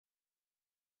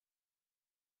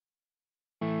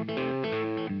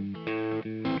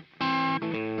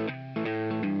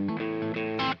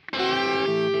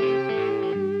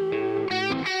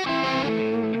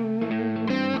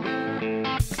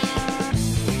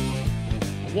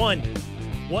One,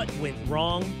 what went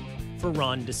wrong for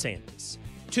Ron DeSantis?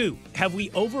 Two, have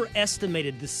we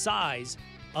overestimated the size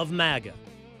of MAGA?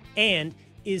 And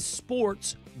is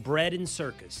sports bread and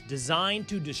circus designed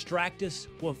to distract us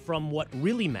from what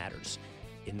really matters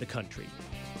in the country?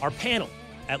 Our panel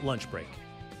at lunch break.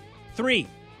 Three,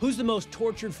 who's the most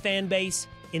tortured fan base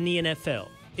in the NFL?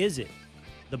 Is it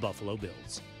the Buffalo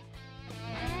Bills?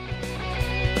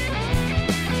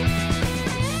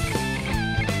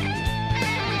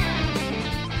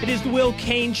 It is the Will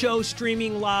Cain Show,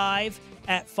 streaming live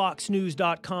at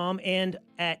foxnews.com and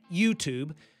at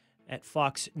YouTube at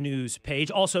Fox News page.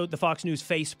 Also, the Fox News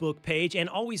Facebook page, and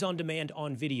always on demand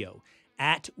on video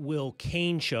at Will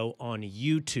Cain Show on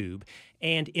YouTube,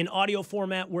 and in audio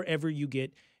format wherever you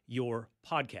get your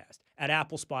podcast, at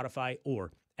Apple, Spotify,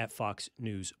 or at Fox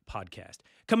News Podcast.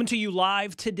 Coming to you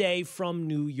live today from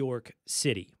New York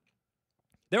City.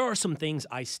 There are some things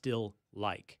I still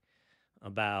like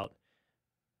about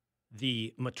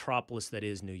the metropolis that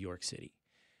is New York City.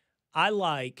 I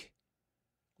like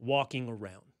walking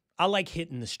around. I like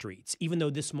hitting the streets, even though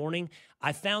this morning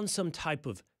I found some type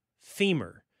of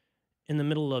femur in the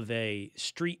middle of a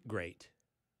street grate.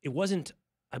 It wasn't,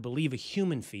 I believe, a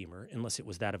human femur, unless it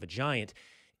was that of a giant.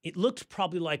 It looked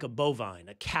probably like a bovine,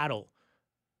 a cattle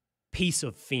piece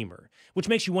of femur, which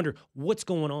makes you wonder, what's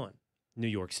going on in New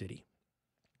York City?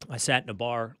 I sat in a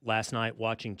bar last night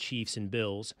watching Chiefs and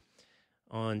Bills.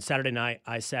 On Saturday night,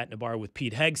 I sat in a bar with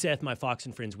Pete Hegseth, my Fox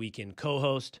and Friends Weekend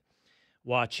co-host,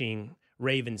 watching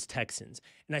Ravens-Texans.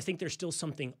 And I think there's still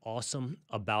something awesome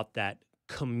about that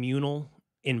communal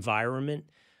environment.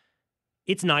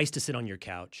 It's nice to sit on your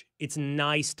couch. It's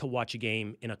nice to watch a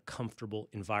game in a comfortable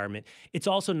environment. It's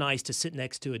also nice to sit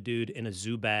next to a dude in a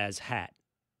Zubaz hat.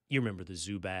 You remember the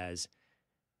Zubaz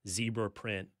zebra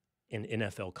print in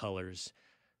NFL colors.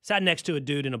 Sat next to a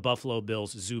dude in a Buffalo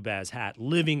Bills Zubaz hat,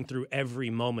 living through every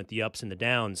moment, the ups and the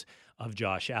downs of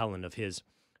Josh Allen, of his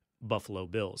Buffalo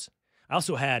Bills. I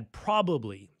also had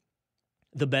probably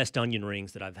the best onion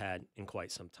rings that I've had in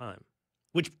quite some time,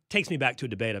 which takes me back to a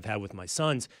debate I've had with my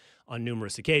sons on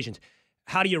numerous occasions.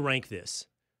 How do you rank this?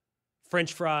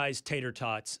 French fries, tater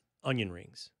tots, onion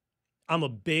rings. I'm a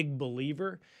big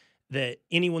believer that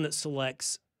anyone that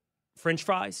selects French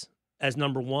fries as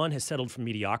number one has settled for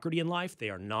mediocrity in life.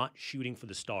 They are not shooting for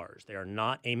the stars. They are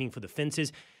not aiming for the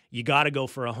fences. You got to go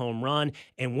for a home run.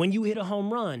 And when you hit a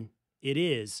home run, it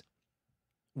is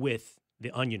with the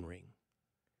onion ring.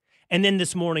 And then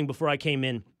this morning, before I came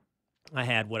in, I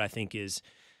had what I think is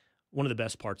one of the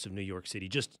best parts of New York City.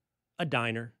 Just a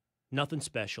diner, nothing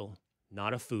special,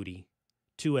 not a foodie.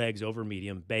 2 eggs over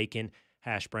medium, bacon,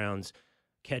 hash browns,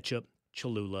 ketchup,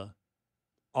 Cholula,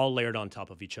 all layered on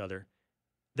top of each other.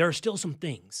 There are still some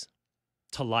things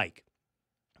to like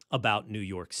about New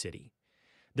York City.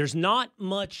 There's not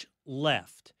much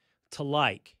left to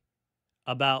like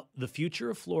about the future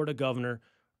of Florida Governor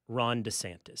Ron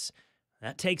DeSantis.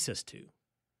 That takes us to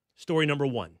story number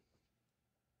one.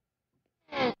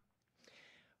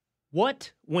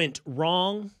 What went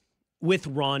wrong with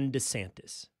Ron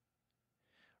DeSantis?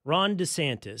 Ron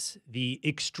DeSantis, the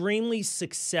extremely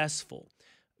successful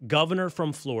governor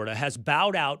from Florida, has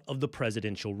bowed out of the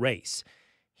presidential race.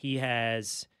 He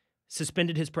has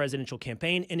suspended his presidential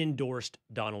campaign and endorsed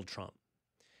Donald Trump.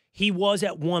 He was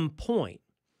at one point,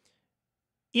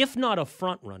 if not a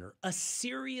frontrunner, a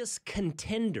serious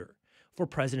contender for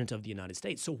president of the United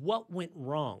States. So what went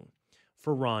wrong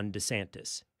for Ron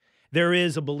DeSantis? There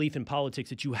is a belief in politics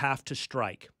that you have to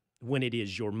strike when it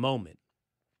is your moment.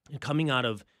 And coming out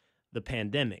of the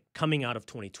pandemic, coming out of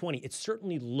 2020, it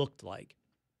certainly looked like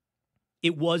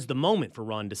it was the moment for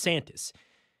Ron DeSantis.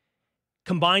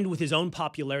 Combined with his own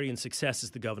popularity and success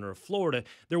as the governor of Florida,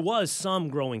 there was some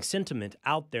growing sentiment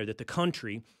out there that the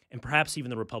country, and perhaps even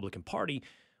the Republican Party,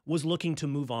 was looking to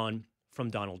move on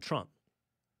from Donald Trump.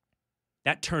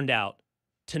 That turned out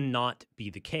to not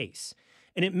be the case.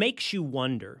 And it makes you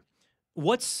wonder,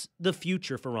 what's the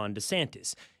future for Ron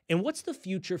DeSantis? And what's the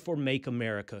future for Make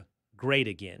America Great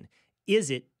Again? Is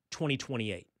it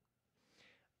 2028?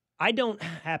 I don't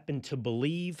happen to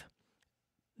believe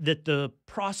that the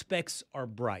prospects are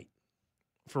bright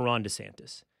for Ron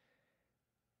DeSantis.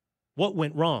 What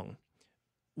went wrong?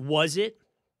 Was it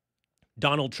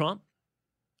Donald Trump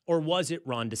or was it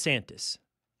Ron DeSantis?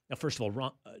 Now, first of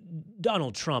all,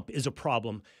 Donald Trump is a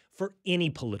problem for any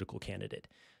political candidate.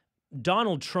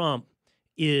 Donald Trump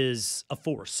is a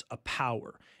force, a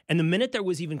power. And the minute there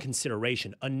was even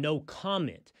consideration, a no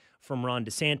comment from Ron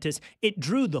DeSantis, it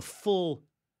drew the full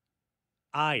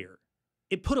ire.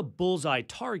 It put a bullseye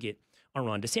target on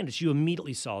Ron DeSantis. You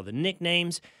immediately saw the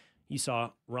nicknames. You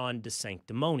saw Ron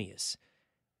DeSanctimonious.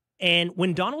 And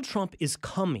when Donald Trump is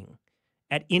coming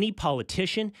at any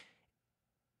politician,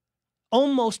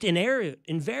 almost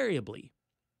invariably,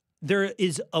 there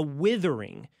is a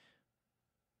withering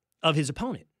of his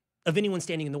opponent, of anyone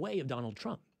standing in the way of Donald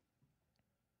Trump.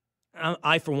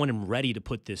 I, for one, am ready to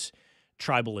put this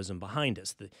tribalism behind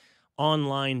us. The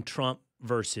online Trump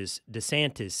versus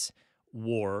DeSantis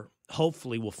war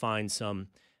hopefully will find some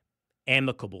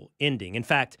amicable ending. In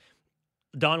fact,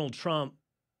 Donald Trump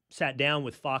sat down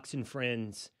with Fox and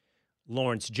Friends'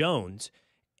 Lawrence Jones,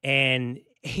 and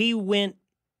he went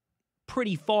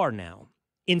pretty far now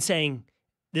in saying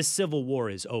this civil war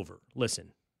is over.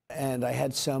 Listen. And I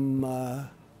had some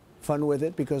fun with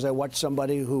it because I watched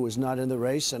somebody who was not in the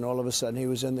race, and all of a sudden he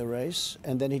was in the race,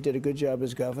 and then he did a good job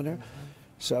as governor.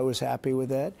 So I was happy with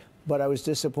that. But I was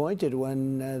disappointed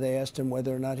when they asked him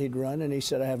whether or not he'd run, and he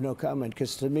said, I have no comment.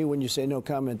 Because to me, when you say no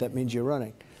comment, that means you're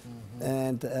running.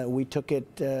 And we took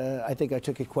it, I think I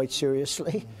took it quite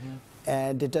seriously.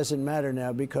 And it doesn't matter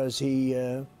now because he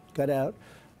got out.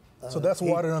 So that's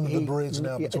water under the bridge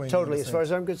now between totally. you. As far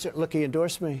as I'm concerned, look, he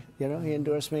endorsed me. You know, he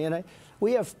endorsed me. And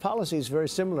we have policies very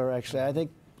similar, actually. I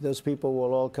think those people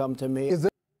will all come to me.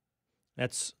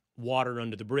 That's water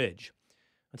under the bridge.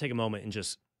 I'll take a moment and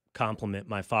just compliment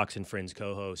my Fox and Friends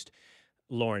co-host,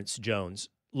 Lawrence Jones.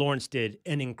 Lawrence did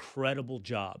an incredible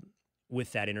job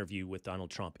with that interview with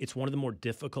Donald Trump. It's one of the more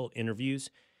difficult interviews.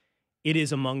 It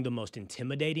is among the most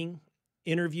intimidating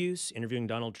interviews, interviewing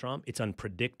Donald Trump. It's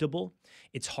unpredictable.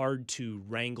 It's hard to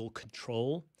wrangle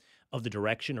control of the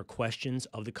direction or questions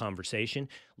of the conversation.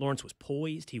 Lawrence was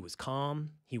poised, he was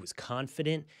calm, he was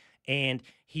confident, and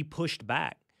he pushed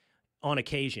back on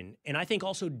occasion. And I think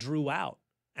also drew out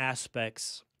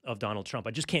aspects of Donald Trump.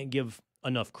 I just can't give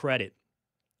enough credit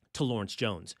to Lawrence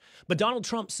Jones. But Donald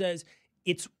Trump says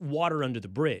it's water under the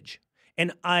bridge.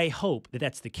 And I hope that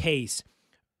that's the case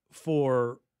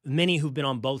for many who've been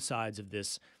on both sides of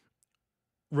this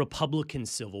Republican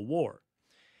civil war.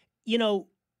 You know,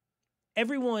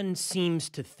 everyone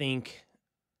seems to think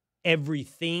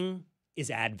everything is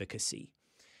advocacy.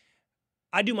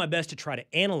 I do my best to try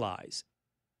to analyze.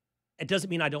 It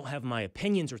doesn't mean I don't have my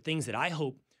opinions or things that I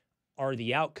hope are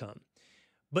the outcome.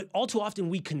 But all too often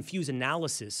we confuse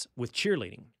analysis with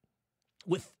cheerleading,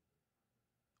 with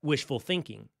wishful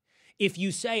thinking. If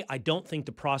you say, I don't think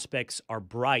the prospects are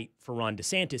bright for Ron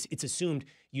DeSantis, it's assumed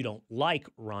you don't like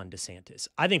Ron DeSantis.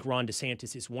 I think Ron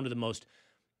DeSantis is one of the most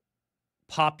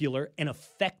popular and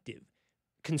effective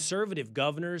conservative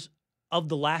governors of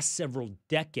the last several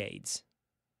decades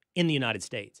in the United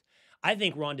States. I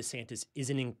think Ron DeSantis is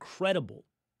an incredible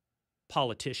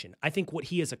politician. I think what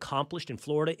he has accomplished in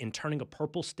Florida in turning a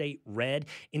purple state red,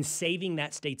 in saving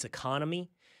that state's economy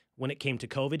when it came to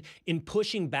COVID, in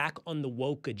pushing back on the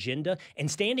woke agenda and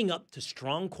standing up to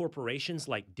strong corporations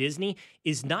like Disney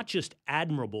is not just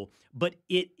admirable, but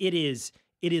it is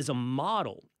a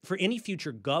model for any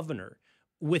future governor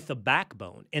with a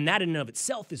backbone. And that in and of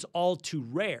itself is all too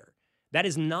rare. That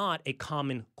is not a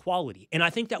common quality. And I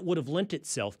think that would have lent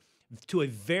itself to a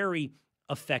very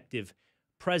effective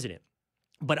president.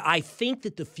 But I think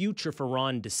that the future for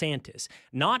Ron DeSantis,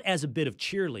 not as a bit of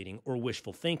cheerleading or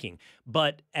wishful thinking,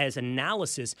 but as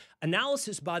analysis,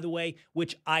 by the way,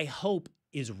 which I hope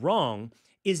is wrong,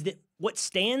 is that what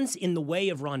stands in the way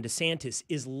of Ron DeSantis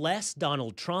is less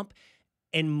Donald Trump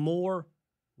and more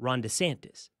Ron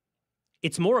DeSantis.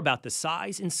 It's more about the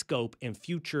size and scope and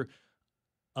future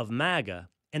of MAGA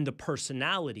and the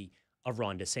personality of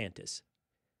Ron DeSantis.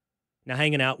 Now,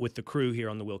 hanging out with the crew here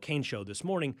on the Will Cain Show this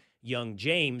morning, young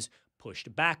James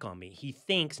pushed back on me. He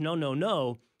thinks,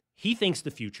 no. He thinks the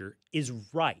future is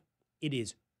right. It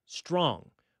is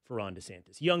strong for Ron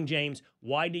DeSantis. Young James,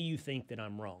 why do you think that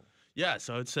I'm wrong? Yeah,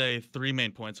 so I would say three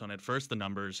main points on it. First, the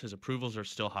numbers. His approvals are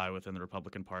still high within the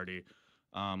Republican Party.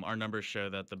 Our numbers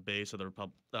show that the base of the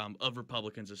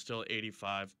Republicans is still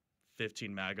 85-15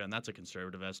 MAGA, and that's a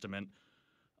conservative estimate.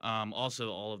 Also,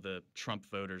 all of the Trump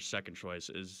voters' second choice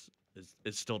is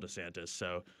still DeSantis.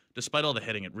 So despite all the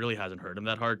hitting, it really hasn't hurt him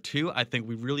that hard. Two, I think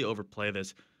we really overplay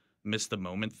this miss the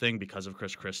moment thing because of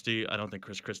Chris Christie. I don't think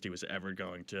Chris Christie was ever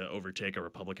going to overtake a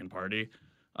Republican Party.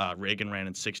 Reagan ran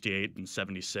in 68 and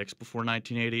 76 before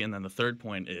 1980. And then the third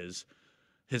point is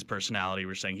his personality.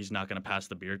 We're saying he's not going to pass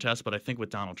the beer test. But I think with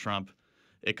Donald Trump,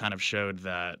 it kind of showed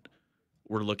that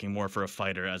we're looking more for a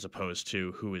fighter as opposed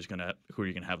to who are you going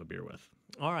to have a beer with.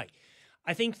 All right.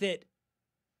 I think that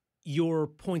your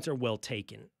points are well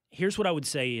taken. Here's what I would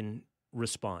say in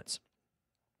response.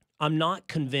 I'm not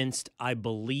convinced I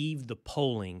believe the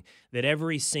polling that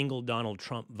every single Donald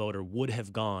Trump voter would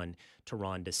have gone to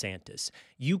Ron DeSantis.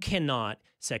 You cannot,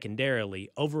 secondarily,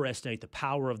 overestimate the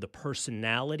power of the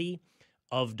personality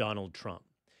of Donald Trump.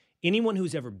 Anyone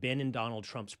who's ever been in Donald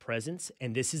Trump's presence,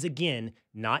 and this is, again,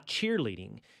 not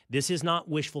cheerleading, this is not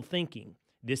wishful thinking,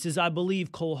 this is, I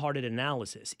believe, cold-hearted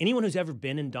analysis. Anyone who's ever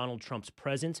been in Donald Trump's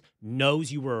presence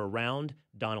knows you were around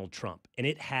Donald Trump, and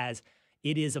it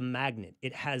is a magnet.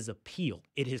 It has appeal.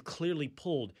 It has clearly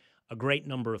pulled a great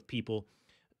number of people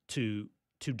to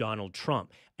Donald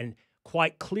Trump. And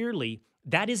quite clearly,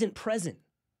 that isn't present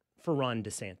for Ron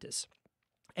DeSantis.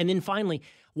 And then finally,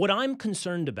 what I'm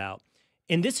concerned about,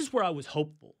 and this is where I was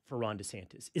hopeful for Ron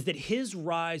DeSantis, is that his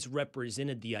rise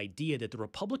represented the idea that the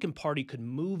Republican Party could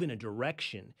move in a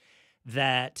direction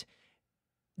that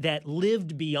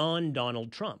lived beyond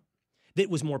Donald Trump, that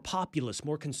was more populist,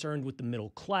 more concerned with the middle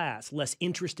class, less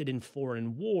interested in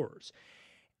foreign wars.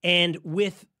 And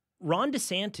with Ron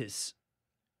DeSantis,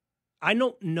 I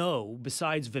don't know,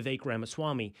 besides Vivek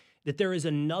Ramaswamy, that there is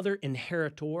another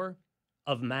inheritor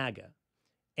of MAGA.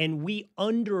 And we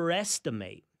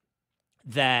underestimate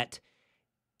that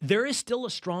there is still a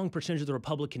strong percentage of the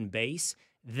Republican base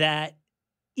that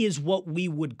is what we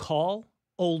would call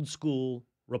old school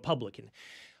Republican.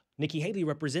 Nikki Haley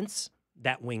represents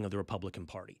that wing of the Republican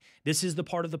Party. This is the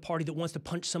part of the party that wants to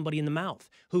punch somebody in the mouth,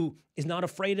 who is not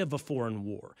afraid of a foreign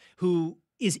war, who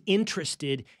is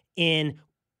interested in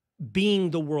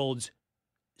being the world's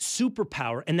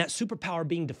superpower, and that superpower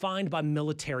being defined by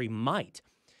military might.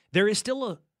 There is still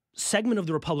a segment of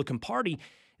the Republican Party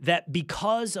that,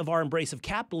 because of our embrace of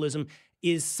capitalism,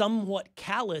 is somewhat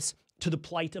callous to the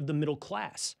plight of the middle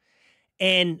class.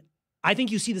 And I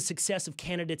think you see the success of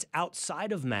candidates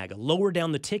outside of MAGA, lower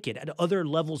down the ticket at other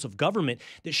levels of government,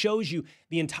 that shows you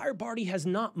the entire party has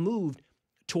not moved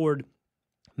toward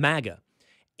MAGA.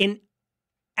 And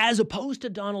as opposed to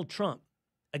Donald Trump,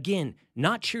 again,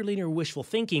 not cheerleading or wishful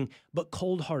thinking, but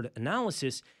cold-hearted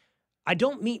analysis, I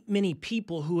don't meet many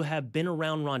people who have been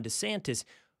around Ron DeSantis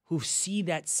who see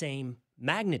that same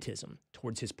magnetism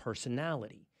towards his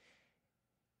personality.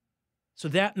 So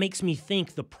that makes me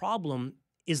think the problem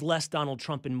is less Donald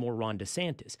Trump and more Ron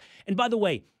DeSantis. And by the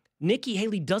way, Nikki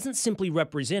Haley doesn't simply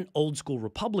represent old school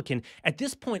Republican. At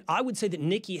this point, I would say that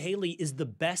Nikki Haley is the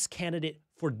best candidate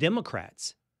for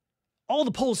Democrats. All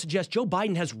the polls suggest Joe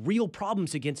Biden has real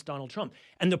problems against Donald Trump.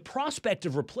 And the prospect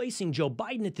of replacing Joe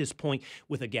Biden at this point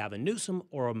with a Gavin Newsom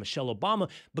or a Michelle Obama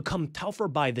become tougher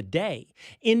by the day.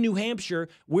 In New Hampshire,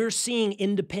 we're seeing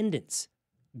independents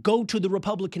go to the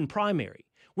Republican primary.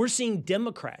 We're seeing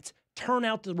Democrats turn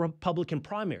out the Republican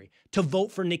primary to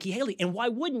vote for Nikki Haley. And why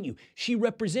wouldn't you? She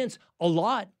represents a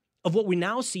lot of what we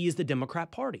now see as the Democrat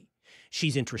Party.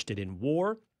 She's interested in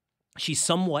war. She's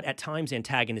somewhat at times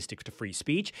antagonistic to free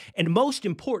speech. And most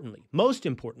importantly,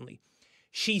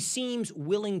 she seems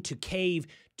willing to cave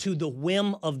to the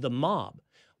whim of the mob.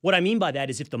 What I mean by that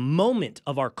is, if the moment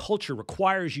of our culture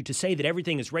requires you to say that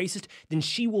everything is racist, then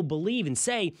she will believe and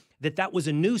say that that was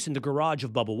a noose in the garage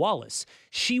of Bubba Wallace.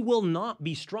 She will not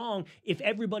be strong if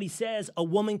everybody says a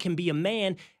woman can be a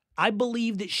man. I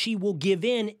believe that she will give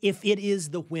in if it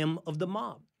is the whim of the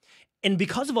mob. And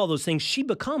because of all those things, she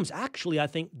becomes actually, I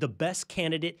think, the best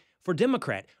candidate for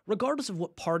Democrat, regardless of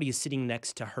what party is sitting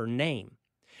next to her name.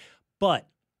 But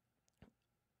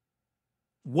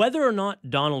whether or not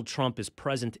Donald Trump is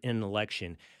present in an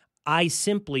election, I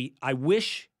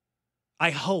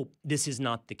hope this is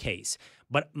not the case.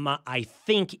 But I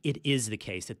think it is the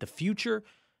case, that the future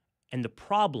and the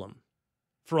problem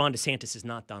for Ron DeSantis is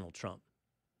not Donald Trump,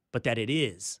 but that it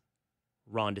is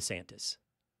Ron DeSantis.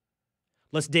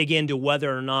 Let's dig into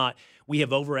whether or not we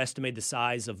have overestimated the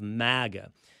size of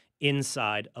MAGA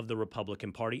inside of the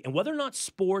Republican Party, and whether or not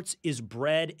sports is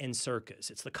bread and circus.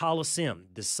 It's the Coliseum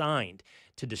designed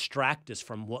to distract us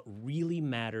from what really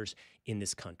matters in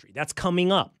this country. That's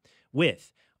coming up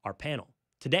with our panel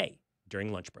today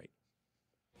during lunch break.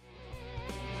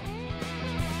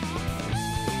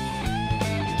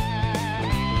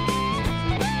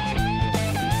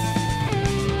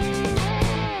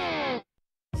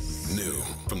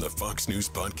 From the Fox News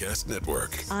Podcast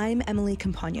Network. I'm Emily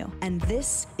Campagno, and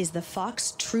this is the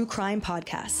Fox True Crime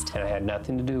Podcast. And I had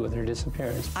nothing to do with her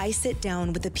disappearance. I sit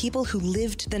down with the people who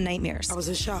lived the nightmares. I was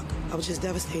in shock. I was just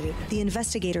devastated. The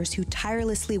investigators who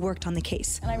tirelessly worked on the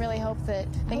case. And I really hope that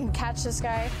they can catch this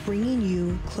guy. Bringing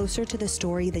you closer to the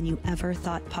story than you ever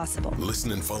thought possible.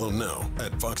 Listen and follow now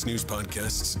at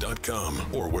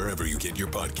foxnewspodcasts.com or wherever you get your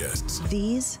podcasts.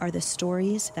 These are the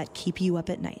stories that keep you up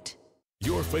at night.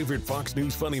 Your favorite Fox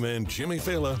News funny man, Jimmy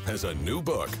Fallon, has a new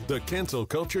book, The Cancel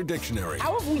Culture Dictionary.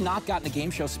 How have we not gotten a game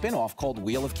show spinoff called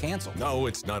Wheel of Cancel? No,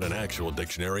 it's not an actual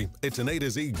dictionary. It's an A to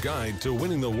Z guide to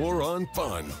winning the war on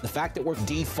fun. The fact that we're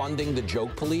defunding the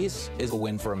joke police is a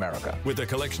win for America. With a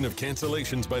collection of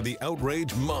cancellations by the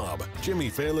outrage mob,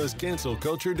 Jimmy Fallon's Cancel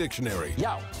Culture Dictionary.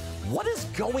 Yo, what is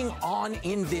going on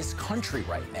in this country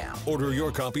right now? Order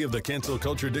your copy of The Cancel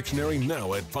Culture Dictionary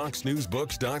now at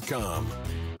foxnewsbooks.com.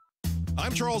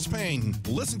 I'm Charles Payne.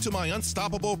 Listen to my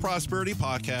Unstoppable Prosperity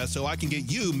podcast so I can get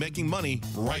you making money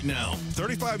right now.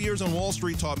 35 years on Wall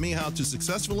Street taught me how to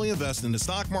successfully invest in the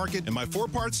stock market. In my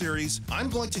 4-part series, I'm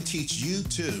going to teach you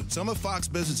too. Some of Fox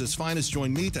Business's finest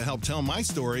join me to help tell my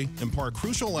story, impart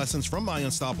crucial lessons from my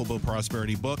Unstoppable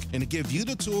Prosperity book, and to give you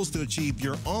the tools to achieve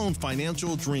your own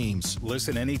financial dreams.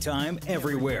 Listen anytime,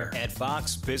 everywhere at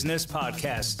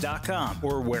foxbusinesspodcast.com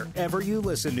or wherever you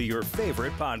listen to your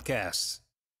favorite podcasts.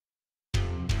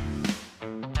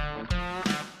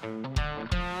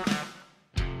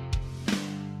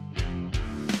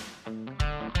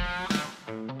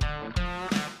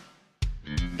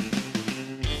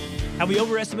 Have we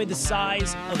overestimated the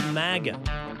size of MAGA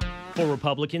for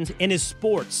Republicans? And is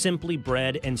sports simply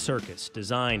bread and circus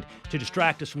designed to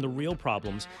distract us from the real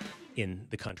problems in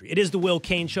the country? It is the Will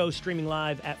Cain Show, streaming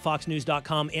live at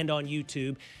foxnews.com and on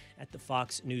YouTube at the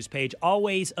Fox News page.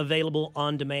 Always available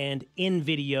on demand in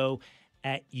video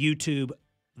at YouTube,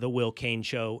 the Will Cain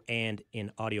Show, and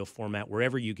in audio format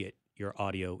wherever you get your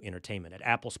audio entertainment, at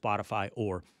Apple, Spotify,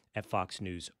 or at Fox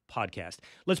News Podcast.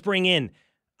 Let's bring in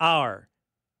our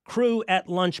crew at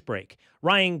lunch break.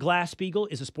 Ryan Glasspiegel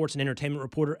is a sports and entertainment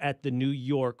reporter at the New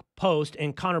York Post,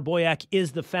 and Connor Boyack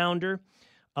is the founder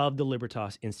of the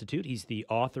Libertas Institute. He's the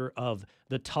author of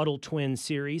the Tuttle Twins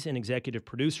series and executive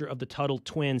producer of the Tuttle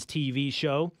Twins TV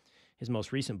show. His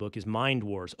most recent book is Mind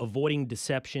Wars: Avoiding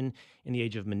Deception in the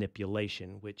Age of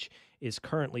Manipulation, which is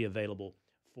currently available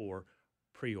for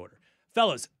pre-order.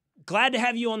 Fellas, glad to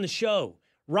have you on the show.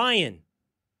 Ryan,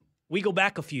 we go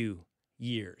back a few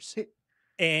years.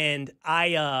 And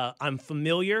I'm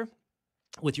familiar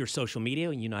with your social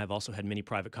media, and you and I have also had many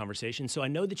private conversations, so I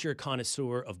know that you're a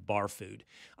connoisseur of bar food.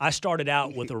 I started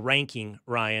out with a ranking,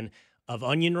 Ryan, of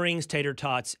onion rings, tater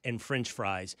tots, and French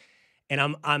fries,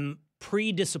 and I'm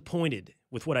pre-disappointed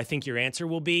with what I think your answer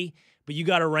will be, but you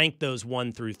got to rank those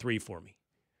 1 through 3 for me.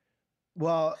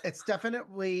 Well, it's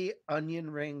definitely onion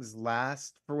rings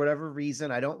last. For whatever reason,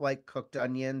 I don't like cooked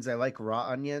onions. I like raw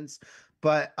onions,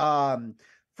 but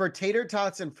for tater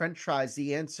tots and French fries,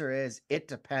 the answer is it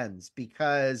depends,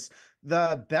 because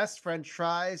the best French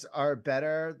fries are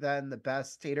better than the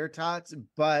best tater tots.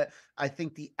 But I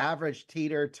think the average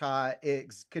tater tot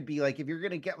could be like, if you're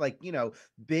going to get like,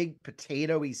 big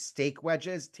potatoy steak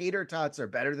wedges, tater tots are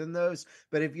better than those.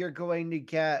 But if you're going to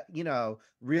get,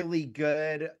 really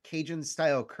good Cajun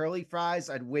style curly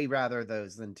fries, I'd way rather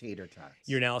those than tater tots.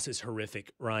 Your analysis is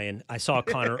horrific, Ryan. I saw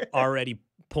Connor already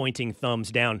pointing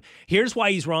thumbs down. Here's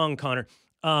why he's wrong, Connor.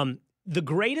 The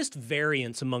greatest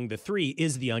variance among the three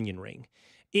is the onion ring.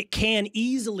 It can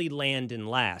easily land in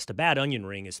last. A bad onion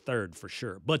ring is third for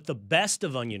sure. But the best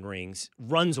of onion rings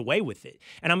runs away with it.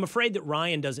 And I'm afraid that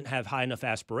Ryan doesn't have high enough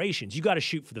aspirations. You got to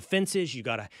shoot for the fences. You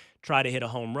got to try to hit a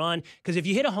home run. Because if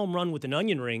you hit a home run with an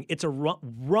onion ring, it's a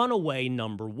runaway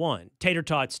number 1. Tater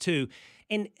tots too.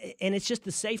 And it's just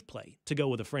the safe play to go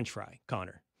with a French fry,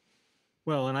 Connor.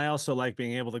 Well, and I also like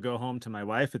being able to go home to my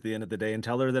wife at the end of the day and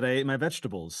tell her that I ate my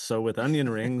vegetables. So with onion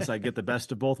rings, I get the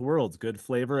best of both worlds: good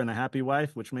flavor and a happy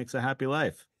wife, which makes a happy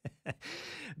life.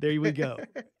 There we go.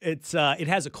 It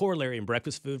has a corollary in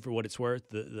breakfast food, for what it's worth,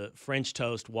 the French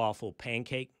toast, waffle,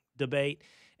 pancake debate.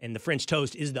 And the French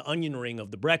toast is the onion ring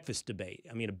of the breakfast debate.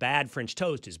 I mean, a bad French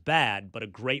toast is bad, but a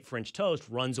great French toast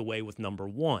runs away with number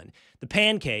 1. The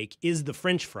pancake is the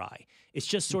French fry. It's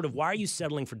just sort of, why are you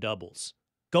settling for doubles?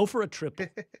 Go for a triple.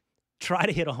 Try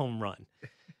to hit a home run.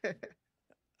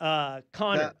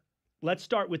 Connor, let's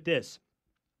start with this.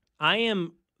 I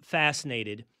am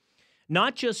fascinated,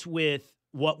 not just with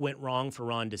what went wrong for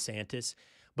Ron DeSantis,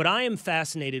 but I am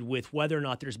fascinated with whether or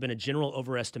not there's been a general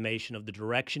overestimation of the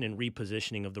direction and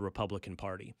repositioning of the Republican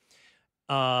Party.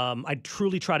 I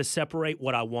truly try to separate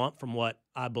what I want from what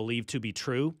I believe to be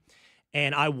true.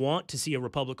 And I want to see a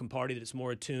Republican Party that is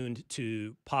more attuned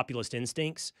to populist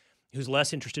instincts, who's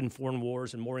less interested in foreign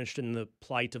wars and more interested in the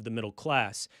plight of the middle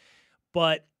class.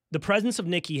 But the presence of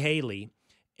Nikki Haley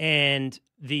and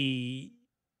the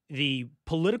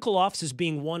political offices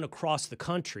being won across the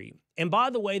country, and by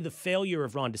the way, the failure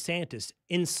of Ron DeSantis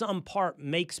in some part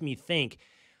makes me think,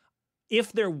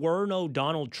 if there were no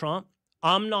Donald Trump,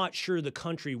 I'm not sure the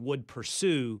country would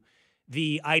pursue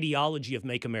the ideology of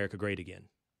Make America Great Again?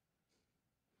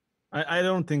 I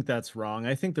don't think that's wrong.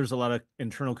 I think there's a lot of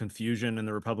internal confusion in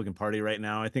the Republican Party right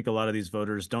now. I think a lot of these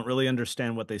voters don't really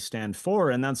understand what they stand for.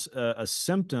 And that's a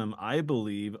symptom, I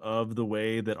believe, of the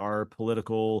way that our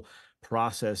political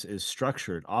process is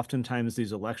structured. Oftentimes,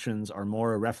 these elections are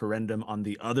more a referendum on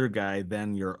the other guy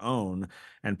than your own.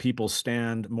 And people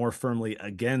stand more firmly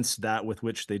against that with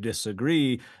which they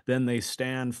disagree than they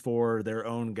stand for their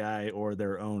own guy or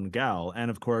their own gal.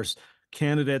 And of course,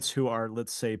 candidates who are,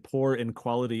 let's say, poor in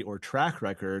quality or track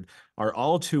record are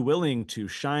all too willing to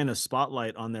shine a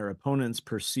spotlight on their opponent's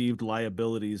perceived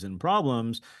liabilities and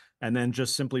problems, and then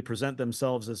just simply present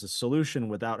themselves as a solution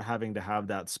without having to have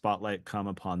that spotlight come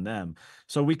upon them.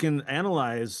 So we can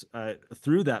analyze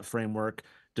through that framework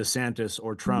DeSantis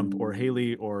or Trump or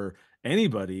Haley or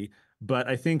anybody, but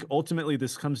I think ultimately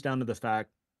this comes down to the fact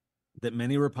that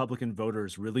many Republican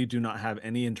voters really do not have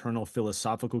any internal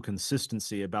philosophical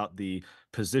consistency about the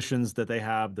positions that they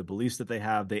have, the beliefs that they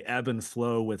have. They ebb and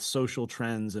flow with social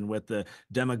trends and with the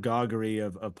demagoguery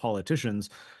of politicians.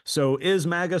 So is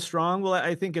MAGA strong? Well,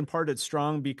 I think in part it's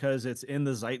strong because it's in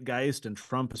the zeitgeist and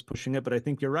Trump is pushing it. But I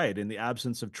think you're right. In the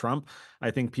absence of Trump,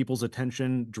 I think people's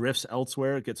attention drifts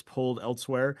elsewhere. It gets pulled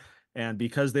elsewhere. And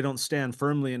because they don't stand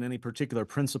firmly in any particular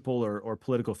principle or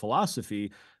political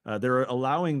philosophy, they're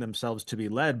allowing themselves to be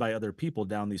led by other people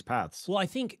down these paths. Well, I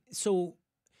think so.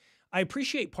 I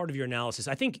appreciate part of your analysis.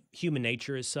 I think human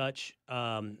nature is such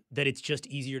that it's just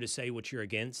easier to say what you're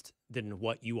against than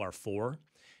what you are for,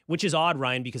 which is odd,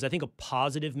 Ryan, because I think a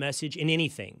positive message in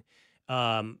anything,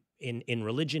 in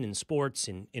religion, in sports,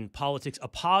 in politics, a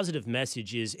positive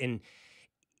message is, and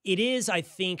it is, I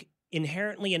think,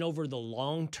 inherently and over the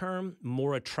long term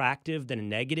more attractive than a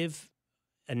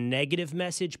negative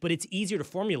message, but it's easier to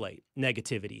formulate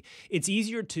negativity. It's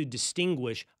easier to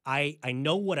distinguish, I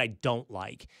know what I don't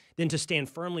like, than to stand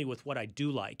firmly with what I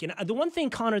do like. And the one thing,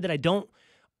 Connor, that I don't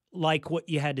like what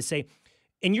you had to say,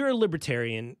 and you're a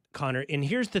libertarian, Connor, and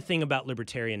here's the thing about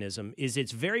libertarianism, is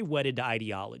it's very wedded to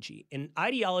ideology. And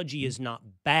ideology is not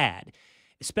bad,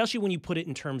 especially when you put it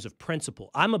in terms of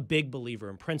principle. I'm a big believer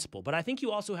in principle, but I think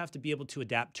you also have to be able to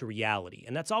adapt to reality.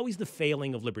 And that's always the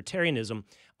failing of libertarianism,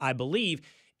 I believe,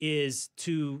 is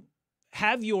to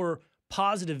have your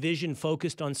positive vision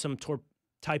focused on some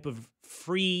type of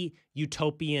free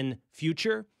utopian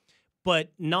future,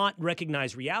 but not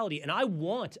recognize reality. And I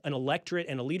want an electorate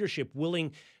and a leadership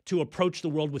willing to approach the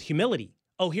world with humility.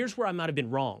 Oh, here's where I might have been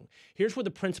wrong. Here's where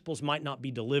the principles might not be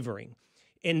delivering.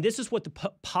 And this is what the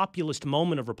populist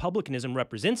moment of republicanism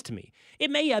represents to me.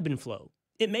 It may ebb and flow.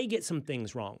 It may get some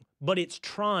things wrong, but it's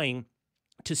trying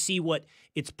to see what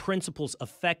its principles'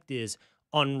 effect is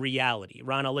on reality.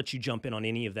 Ron, I'll let you jump in on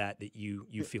any of that you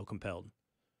feel compelled.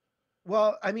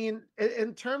 Well, I mean,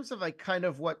 in terms of like kind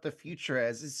of what the future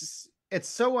is, it's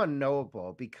so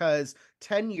unknowable because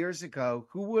 10 years ago,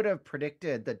 who would have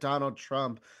predicted that Donald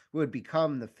Trump would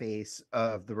become the face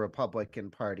of the Republican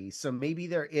Party? So maybe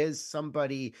there is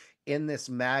somebody in this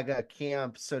MAGA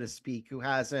camp, so to speak, who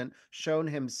hasn't shown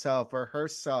himself or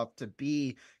herself to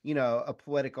be, a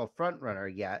political frontrunner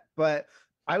yet. But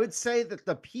I would say that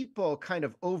the people kind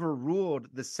of overruled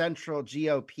the central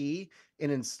GOP in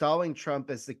installing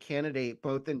Trump as the candidate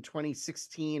both in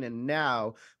 2016 and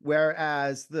now,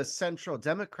 whereas the central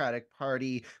Democratic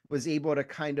Party was able to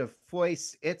kind of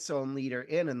foist its own leader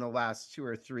in the last 2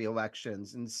 or 3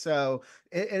 elections. And so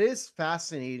it is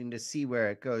fascinating to see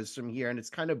where it goes from here. And it's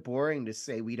kind of boring to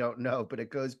say we don't know, but it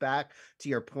goes back to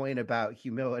your point about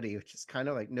humility, which is kind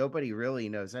of like nobody really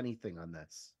knows anything on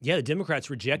this. Yeah, the Democrats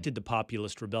rejected the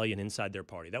populist rebellion inside their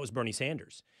party. That was Bernie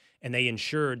Sanders. And they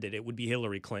ensured that it would be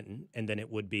Hillary Clinton and then it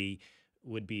would be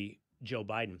Joe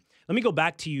Biden. Let me go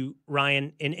back to you,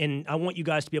 Ryan, and I want you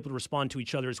guys to be able to respond to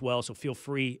each other as well, so feel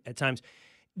free at times.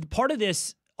 Part of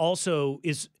this also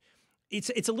is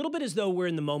it's a little bit as though we're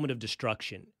in the moment of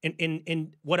destruction.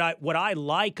 And what I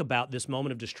like about this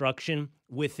moment of destruction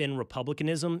within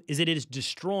republicanism is that it is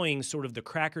destroying sort of the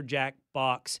Cracker Jack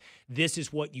box, this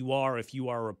is what you are if you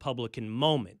are a Republican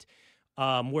moment,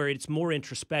 where it's more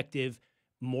introspective,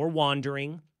 more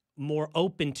wandering, more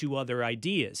open to other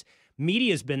ideas.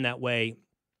 Media's been that way,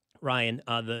 Ryan.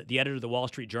 The editor of the Wall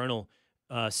Street Journal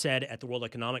said at the World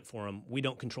Economic Forum, we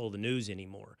don't control the news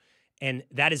anymore. And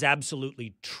that is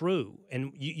absolutely true.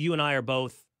 And you and I are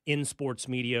both in sports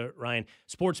media, Ryan.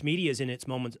 Sports media is in its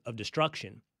moments of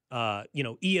destruction.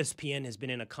 ESPN has been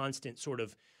in a constant sort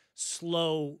of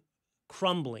slow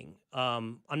crumbling.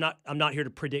 I'm not here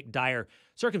to predict dire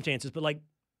circumstances, but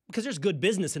because there's good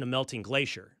business in a melting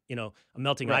glacier, a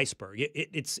melting iceberg.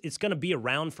 It's going to be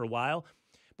around for a while.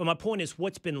 But my point is,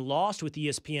 what's been lost with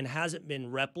ESPN hasn't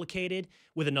been replicated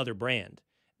with another brand.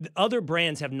 The other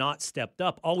brands have not stepped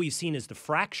up. All we've seen is the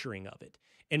fracturing of it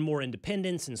and more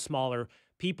independence and smaller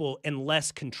people and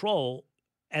less control,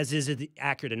 as is the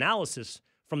accurate analysis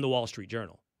from the Wall Street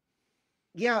Journal.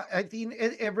 Yeah, I think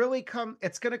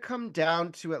it's going to come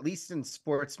down to, at least in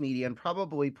sports media and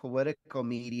probably political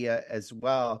media as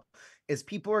well, is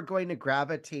people are going to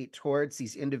gravitate towards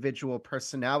these individual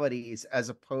personalities as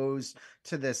opposed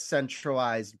to this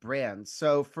centralized brand.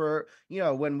 So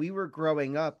when we were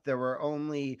growing up, there were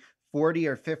only 40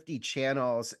 or 50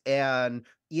 channels, and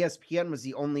ESPN was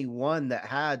the only one that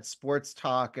had sports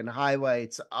talk and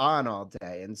highlights on all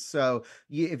day. And so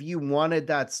if you wanted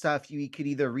that stuff, you could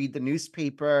either read the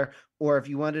newspaper, or if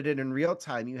you wanted it in real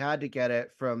time, you had to get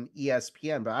it from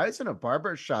ESPN. But I was in a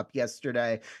barber shop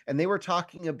yesterday, and they were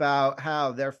talking about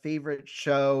how their favorite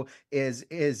show is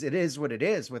It Is What It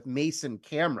Is with Mason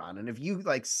Cameron. And if you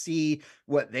see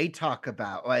what they talk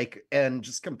about, and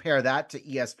just compare that to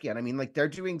ESPN, I mean, they're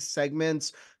doing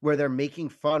segments where they're making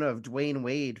fun of Dwayne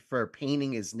Wade for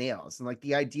painting his nails. And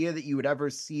the idea that you would ever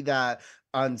see that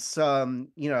on some,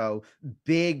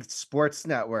 big sports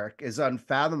network is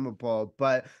unfathomable,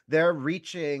 but they're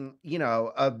reaching,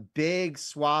 a big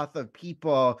swath of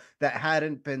people that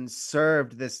hadn't been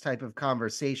served this type of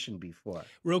conversation before.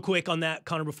 Real quick on that,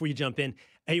 Connor, before you jump in.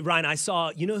 Hey, Ryan, I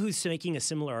saw, who's making a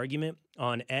similar argument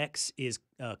on X is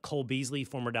Cole Beasley,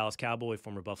 former Dallas Cowboy,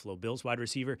 former Buffalo Bills wide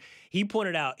receiver. He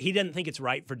pointed out he didn't think it's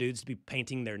right for dudes to be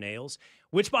painting their nails,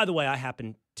 which, by the way, I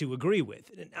happen to agree with.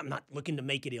 I'm not looking to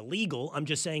make it illegal. I'm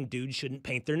just saying dudes shouldn't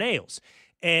paint their nails.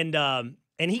 And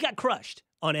he got crushed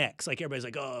on X. Everybody's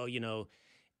like, oh,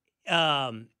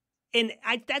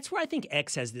 that's where I think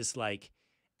X has this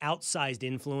outsized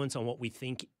influence on what we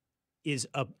think is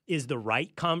the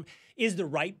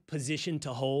right position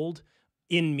to hold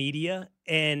in media.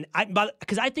 And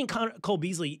because I think Cole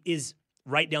Beasley is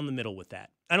right down the middle with that.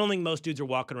 I don't think most dudes are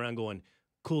walking around going,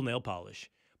 cool nail polish.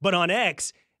 But on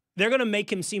X, they're going to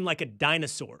make him seem like a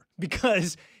dinosaur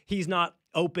because he's not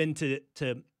open to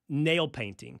nail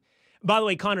painting. By the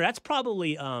way, Connor, that's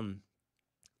probably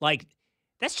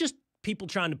that's just people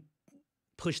trying to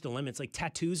push the limits.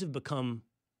 Tattoos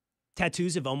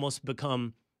have almost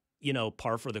become,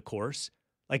 par for the course.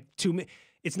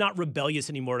 It's not rebellious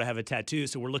anymore to have a tattoo,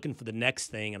 so we're looking for the next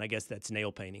thing, and I guess that's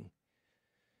nail painting.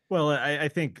 Well, I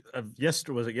think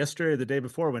was it yesterday or the day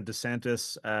before when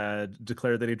DeSantis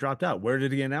declared that he dropped out? Where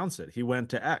did he announce it? He went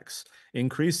to X.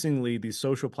 Increasingly, these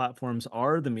social platforms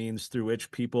are the means through which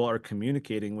people are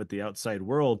communicating with the outside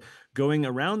world, going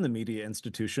around the media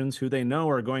institutions who they know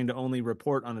are going to only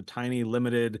report on a tiny,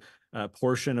 limited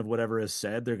portion of whatever is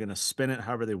said. They're going to spin it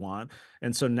however they want.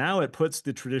 And so now it puts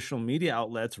the traditional media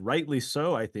outlets, rightly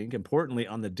so, I think, importantly,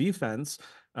 on the defense,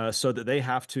 so that they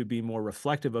have to be more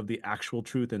reflective of the actual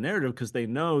truth and narrative, because they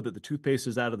know that the toothpaste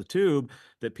is out of the tube,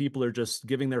 that people are just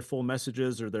giving their full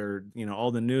messages or their,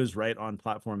 all the news right on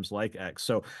platforms like X.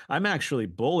 So I'm actually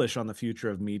bullish on the future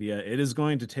of media. It is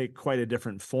going to take quite a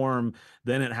different form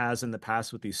than it has in the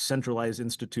past with these centralized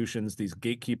institutions, these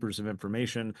gatekeepers of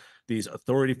information, these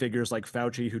authority figures like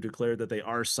Fauci who declare that they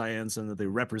are science and that they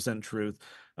represent truth.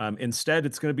 Instead,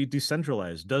 it's going to be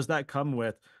decentralized. Does that come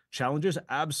with challenges?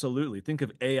 Absolutely. Think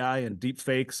of AI and deep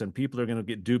fakes, and people are going to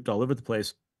get duped all over the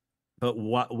place. But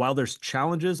while there's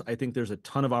challenges, I think there's a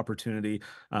ton of opportunity.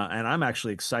 And I'm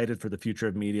actually excited for the future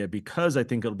of media, because I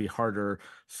think it'll be harder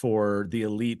for the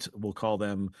elite, we'll call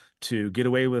them, to get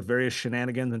away with various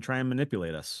shenanigans and try and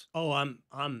manipulate us. Oh, I'm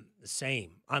the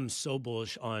same. I'm so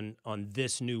bullish on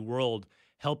this new world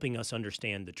helping us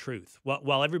understand the truth.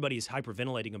 While everybody's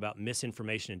hyperventilating about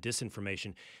misinformation and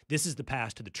disinformation, this is the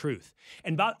path to the truth.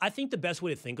 And I think the best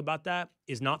way to think about that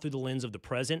is not through the lens of the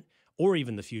present or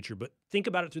even the future, but think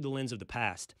about it through the lens of the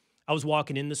past. I was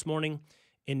walking in this morning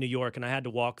in New York, and I had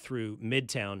to walk through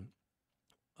Midtown,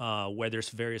 where there's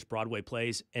various Broadway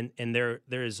plays, and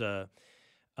there's the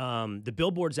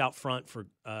billboards out front for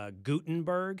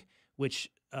Gutenberg,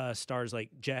 which stars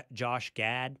Josh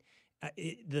Gad.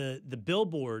 The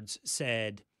billboards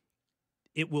said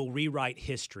it will rewrite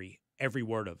history, every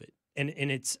word of it,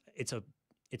 and it's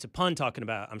a pun talking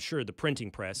about, I'm sure, the printing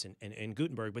press and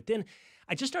Gutenberg. But then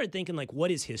I just started thinking,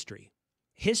 what is history?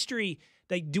 History,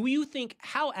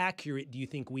 how accurate do you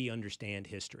think we understand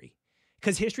history?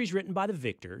 Because history is written by the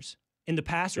victors. In the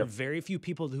past, there were very few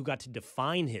people who got to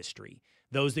define history,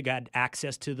 those that got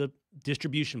access to the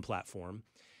distribution platform,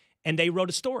 and they wrote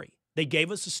a story. They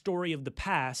gave us a story of the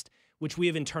past, which we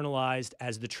have internalized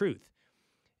as the truth.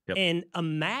 Yep. And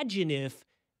imagine if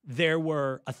there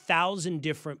were 1,000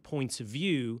 different points of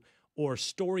view or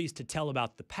stories to tell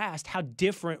about the past, how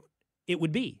different it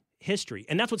would be history.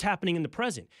 And that's what's happening in the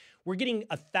present. We're getting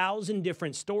 1,000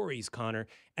 different stories, Connor.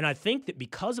 And I think that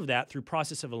because of that, through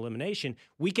process of elimination,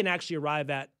 we can actually arrive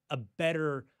at a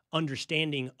better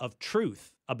understanding of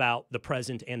truth about the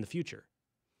present and the future.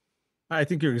 I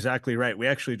think you're exactly right. We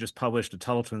actually just published a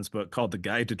Tuttle Twins book called The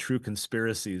Guide to True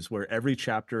Conspiracies, where every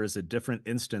chapter is a different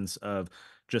instance of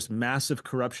just massive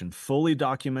corruption, fully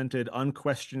documented,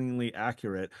 unquestioningly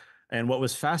accurate. And what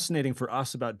was fascinating for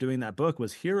us about doing that book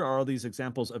was here are all these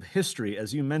examples of history,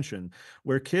 as you mentioned,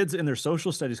 where kids in their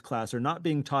social studies class are not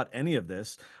being taught any of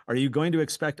this. Are you going to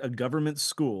expect a government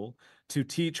school to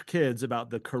teach kids about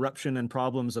the corruption and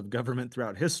problems of government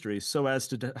throughout history so as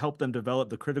to help them develop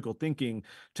the critical thinking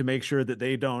to make sure that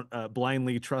they don't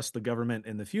blindly trust the government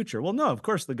in the future? Well, no, of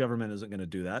course the government isn't going to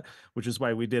do that, which is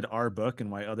why we did our book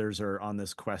and why others are on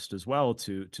this quest as well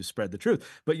to spread the truth.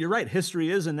 But you're right, history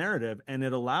is a narrative, and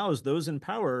it allows those in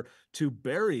power to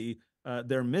bury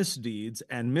their misdeeds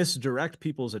and misdirect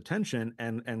people's attention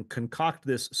and concoct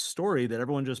this story that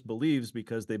everyone just believes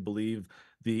because they believe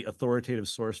the authoritative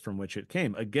source from which it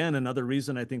came. Again, another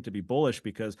reason I think to be bullish,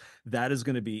 because that is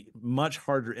going to be much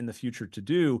harder in the future to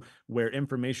do, where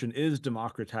information is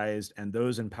democratized and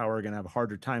those in power are going to have a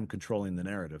harder time controlling the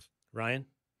narrative. Ryan?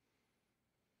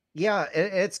 Yeah,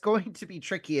 it's going to be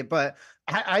tricky, but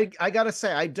I gotta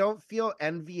say, I don't feel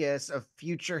envious of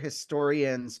future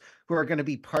historians who are going to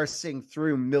be parsing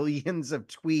through millions of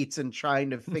tweets and trying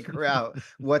to figure out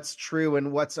what's true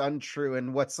and what's untrue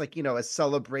and what's, like, you know, a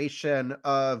celebration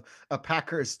of a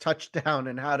Packers touchdown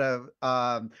and how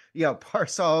to you know,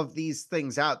 parse all of these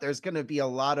things out. There's going to be a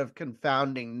lot of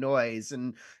confounding noise,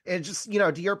 and it just, you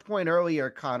know, to your point earlier,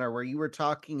 Connor, where you were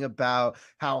talking about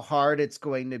how hard it's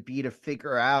going to be to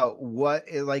figure out what,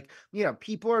 like, you know,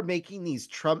 people are making these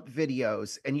Trump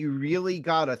videos, and you really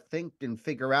got to think and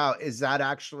figure out, is that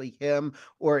actually him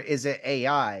or is it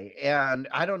AI? And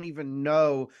I don't even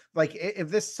know, like, if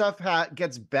this stuff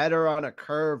gets better on a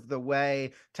curve, the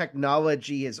way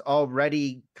technology is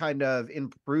already kind of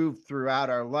improved throughout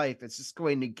our life, it's just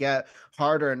going to get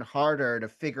harder and harder to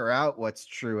figure out what's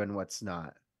true and what's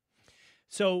not.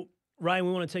 So, Ryan,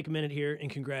 we want to take a minute here and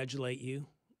congratulate you.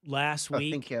 Last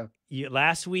week, thank you.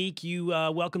 Last week, you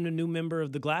welcomed a new member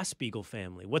of the Glass-Steagall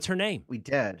family. What's her name? We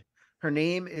did. Her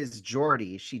name is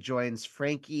Jordy. She joins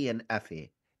Frankie and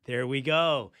Effie. There we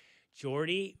go.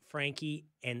 Jordy, Frankie,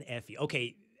 and Effie.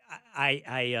 Okay,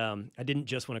 I didn't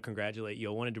just want to congratulate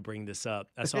you. I wanted to bring this up.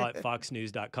 I saw at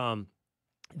foxnews.com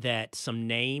that some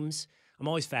names, I'm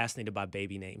always fascinated by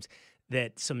baby names,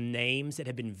 that some names that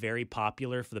have been very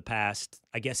popular for the past,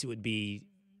 I guess it would be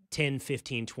 10,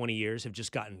 15, 20 years, have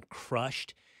just gotten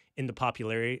crushed in the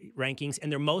popularity rankings.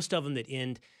 And there are most of them that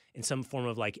end in some form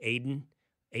of, like, Aiden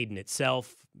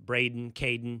itself, Braden,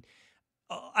 Caden.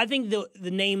 I think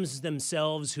the names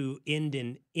themselves who end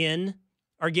in N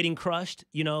are getting crushed,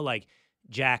 you know, like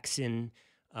Jackson,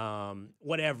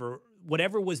 whatever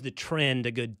was the trend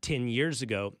a good 10 years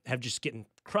ago, have just getting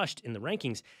crushed in the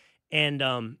rankings. And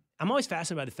I'm always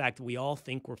fascinated by the fact that we all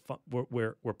think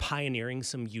we're pioneering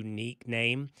some unique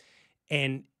name.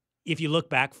 And if you look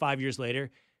back 5 years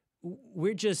later,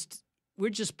 we're just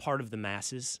part of the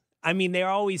masses. I mean, they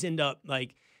always end up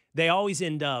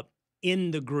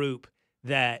in the group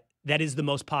that is the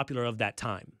most popular of that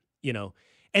time, you know.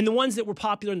 And the ones that were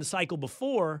popular in the cycle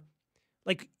before,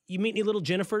 like, you meet any little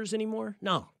Jennifers anymore?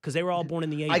 No, because they were all born in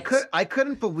the 80s. I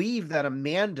couldn't believe that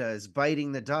Amanda is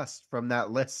biting the dust from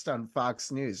that list on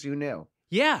Fox News. Who knew?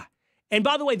 Yeah. And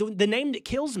by the way, the name that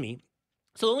kills me,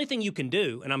 so the only thing you can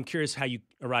do, and I'm curious how you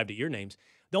arrived at your names,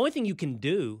 the only thing you can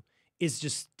do is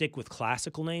just stick with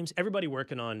classical names. Everybody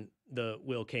working on the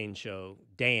Will Cain Show,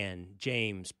 Dan,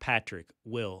 James, Patrick,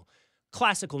 Will,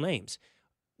 classical names.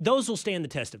 Those will stand the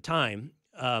test of time.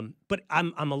 But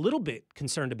I'm a little bit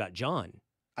concerned about John.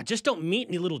 I just don't meet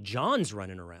any little Johns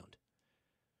running around.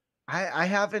 I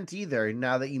haven't either,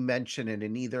 now that you mention it,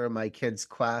 in either of my kids'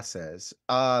 classes.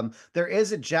 There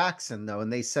is a Jackson, though,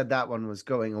 and they said that one was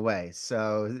going away.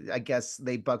 So I guess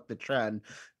they bucked the trend.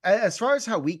 As far as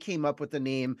how we came up with the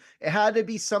name, it had to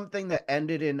be something that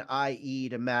ended in IE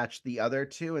to match the other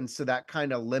two. And so that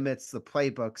kind of limits the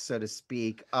playbook, so to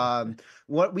speak.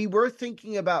 What we were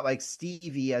thinking about, like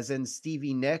Stevie, as in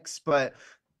Stevie Nicks, but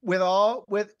we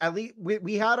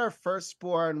had our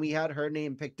firstborn, we had her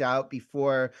name picked out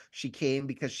before she came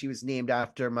because she was named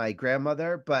after my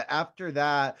grandmother. But after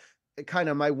that, kind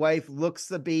of, my wife looks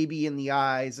the baby in the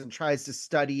eyes and tries to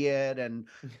study it, and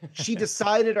she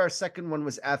decided our second one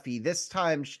was Effie. This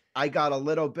time I got a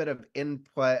little bit of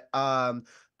input.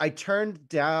 I turned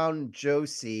down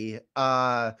Josie.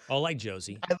 I like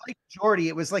Josie. I like Jordy.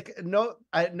 It was like no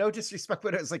disrespect,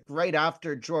 but it was like right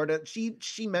after Jordan.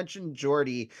 She mentioned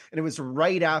Jordy, and it was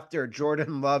right after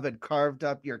Jordan Love had carved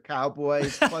up your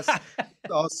Cowboys. Plus,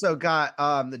 also got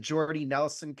the Jordy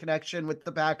Nelson connection with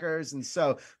the Packers, and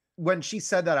so when she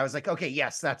said that, I was like, okay,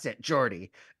 yes, that's it, Jordy.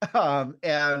 And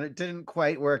it didn't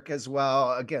quite work as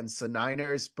well against the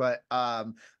Niners, but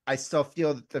I still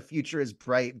feel that the future is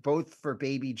bright, both for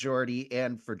baby Jordy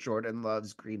and for Jordan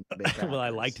Love's Green Bay Packers. Well, I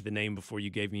liked the name before you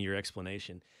gave me your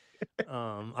explanation.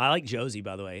 I like Josie,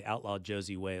 by the way, outlaw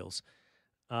Josie Wales.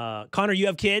 Connor, you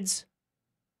have kids?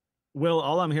 Will,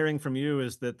 all I'm hearing from you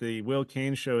is that the Will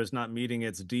Cain Show is not meeting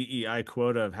its DEI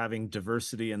quota of having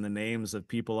diversity in the names of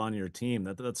people on your team.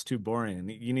 That's too boring.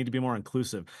 You need to be more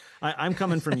inclusive. I'm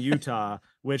coming from Utah,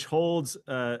 which holds,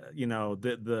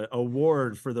 the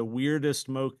award for the weirdest,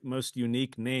 most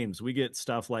unique names. We get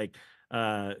stuff like,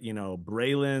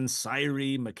 Braylon,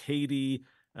 Syrie, McCady,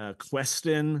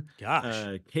 Queston,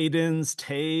 Cadence,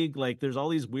 Tag. Like, there's all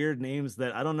these weird names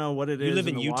that I don't know what it is. You live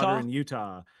in the Utah? water in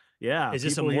Utah. Yeah. Is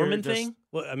this a Mormon thing?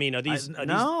 Well, I mean, are these?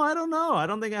 No, I don't know. I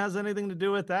don't think it has anything to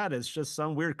do with that. It's just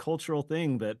some weird cultural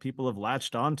thing that people have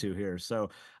latched onto here. So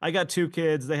I got 2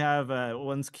 kids. They have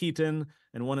one's Keaton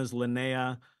and one is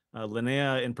Linnea.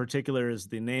 Linnea in particular is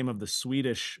the name of the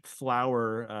Swedish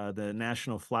flower, the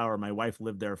national flower. My wife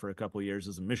lived there for a couple of years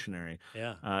as a missionary.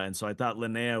 Yeah. And so I thought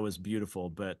Linnea was beautiful,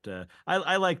 but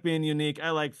I like being unique. I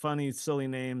like funny, silly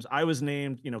names. I was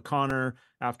named, Connor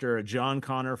after a John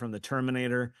Connor from the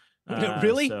Terminator.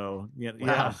 Really? So yeah,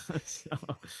 wow.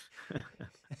 Yeah.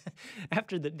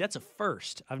 That's a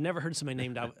first. I've never heard somebody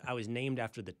named. I was named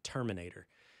after the Terminator.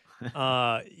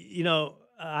 I've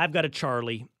got a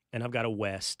Charlie and I've got a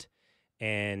West,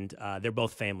 and they're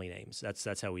both family names.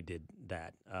 That's how we did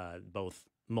that. Both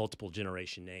multiple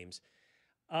generation names.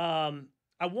 I'll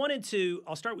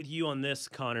start with you on this,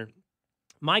 Connor.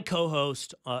 My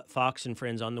co-host, Fox and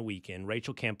Friends on the Weekend,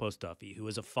 Rachel Campos Duffy, who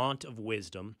is a font of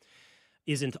wisdom,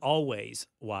 isn't always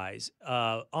wise.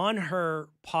 On her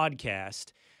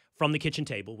podcast, From the Kitchen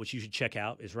Table, which you should check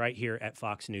out, is right here at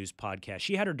Fox News Podcast.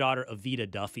 She had her daughter, Avita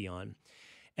Duffy, on,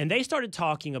 and they started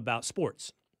talking about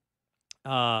sports.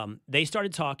 They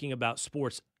started talking about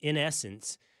sports, in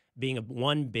essence, being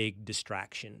one big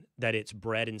distraction, that it's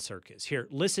bread and circus. Here,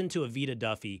 listen to Avita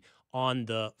Duffy on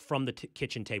the From the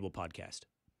Kitchen Table podcast.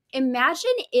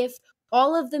 Imagine if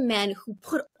all of the men who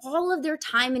put all of their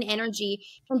time and energy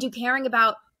into caring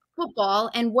about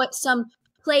football and what some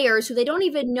players who they don't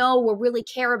even know or really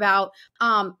care about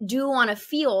do on a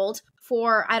field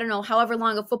for, I don't know, however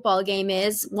long a football game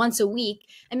is, once a week.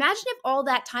 Imagine if all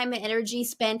that time and energy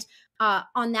spent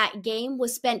on that game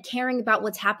was spent caring about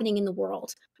what's happening in the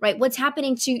world, right? What's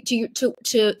happening to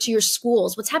your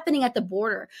schools? What's happening at the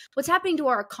border? What's happening to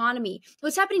our economy?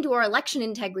 What's happening to our election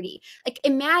integrity? Like,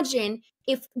 imagine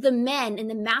if the men and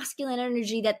the masculine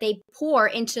energy that they pour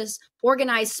into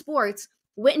organized sports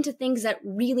went into things that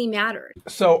really mattered.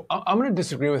 So I'm going to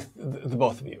disagree with the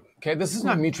both of you. Okay, this is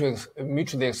not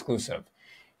mutually exclusive.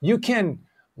 You can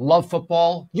love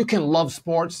football, you can love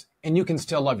sports, and you can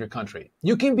still love your country.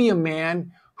 You can be a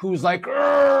man who's like,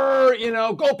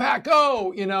 go Pack,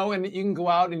 go, and you can go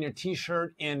out in your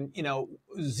T-shirt in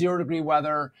 0-degree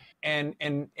weather and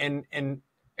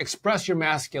express your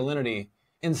masculinity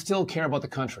and still care about the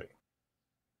country.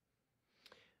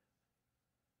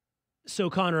 So,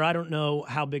 Connor, I don't know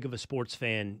how big of a sports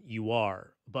fan you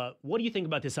are, but what do you think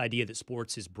about this idea that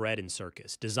sports is bread and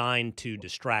circus, designed to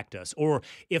distract us, or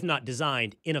if not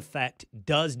designed, in effect,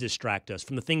 does distract us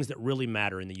from the things that really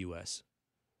matter in the U.S.?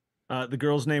 The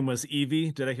girl's name was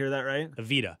Evie. Did I hear that right?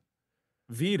 Vita.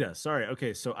 Vita. Sorry.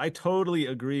 Okay, so I totally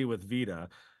agree with Vita.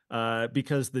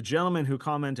 Because the gentleman who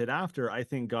commented after, I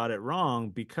think, got it wrong,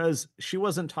 because she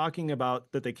wasn't talking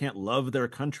about that they can't love their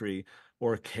country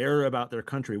or care about their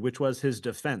country, which was his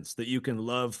defense, that you can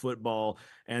love football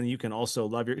and you can also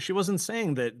love your... She wasn't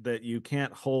saying that you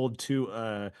can't hold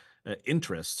to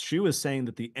interests. She was saying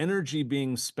that the energy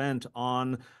being spent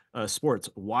on sports,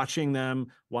 watching them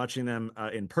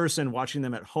in person, watching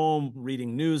them at home,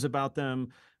 reading news about them,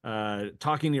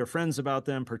 talking to your friends about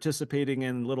them, participating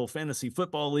in little fantasy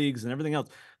football leagues and everything else,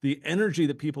 the energy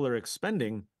that people are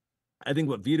expending, I think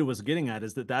what Vita was getting at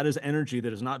is that is energy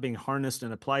that is not being harnessed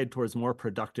and applied towards more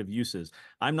productive uses.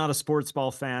 I'm not a sports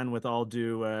ball fan, with all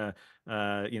due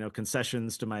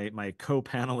concessions to my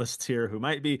co-panelists here who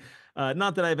might be.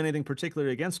 Not that I have anything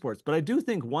particularly against sports, but I do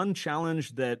think one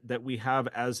challenge that we have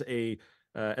as a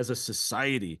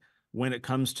society when it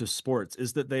comes to sports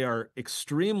is that they are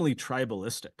extremely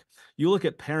tribalistic. You look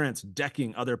at parents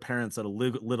decking other parents at a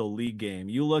little league game.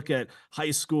 You look at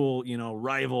high school,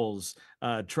 rivals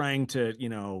trying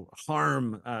to,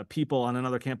 harm people on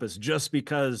another campus just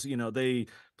because, they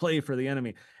play for the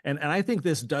enemy. And I think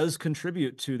this does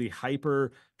contribute to the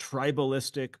hyper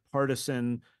tribalistic,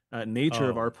 partisan nature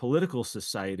of our political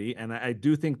society. And I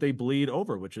do think they bleed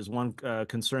over, which is one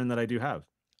concern that I do have.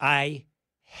 I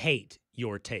hate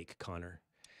your take, Connor.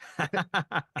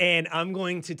 And I'm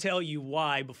going to tell you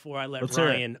why before I let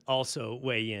Ryan also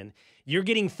weigh in. You're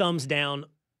getting thumbs down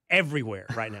everywhere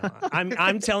right now.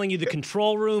 I'm telling you, the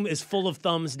control room is full of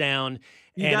thumbs down.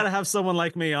 You got to have someone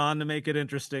like me on to make it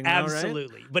interesting.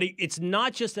 Absolutely. Right? But it's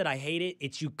not just that I hate it.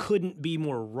 It's you couldn't be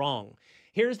more wrong.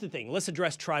 Here's the thing. Let's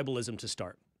address tribalism to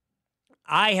start.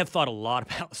 I have thought a lot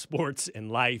about sports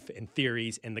and life and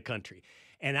theories in the country.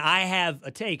 And I have a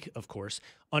take, of course,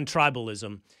 on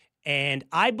tribalism. And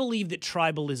I believe that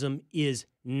tribalism is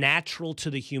natural to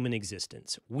the human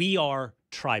existence. We are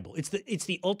tribal. It's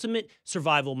the ultimate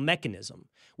survival mechanism.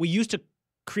 We used to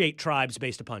create tribes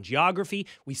based upon geography.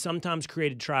 We sometimes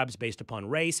created tribes based upon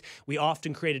race. We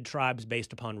often created tribes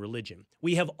based upon religion.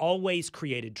 We have always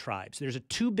created tribes. There's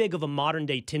too big of a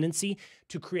modern-day tendency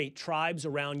to create tribes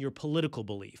around your political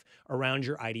belief, around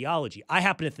your ideology. I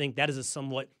happen to think that is a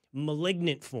somewhat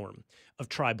malignant form of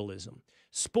tribalism.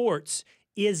 Sports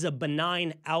is a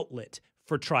benign outlet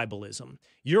for tribalism.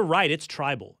 You're right, it's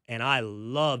tribal, and I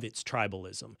love its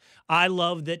tribalism. I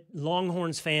love that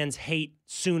Longhorns fans hate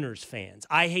Sooners fans.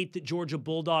 I hate that Georgia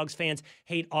Bulldogs fans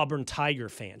hate Auburn Tiger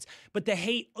fans. But the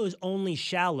hate is only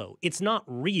shallow. It's not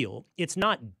real. It's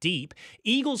not deep.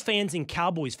 Eagles fans and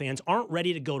Cowboys fans aren't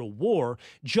ready to go to war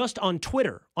just on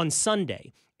Twitter on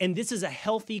Sunday. And this is a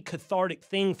healthy, cathartic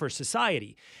thing for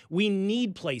society. We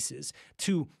need places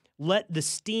to let the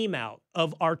steam out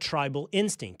of our tribal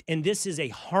instinct. And this is a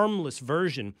harmless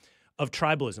version of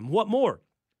tribalism. What more?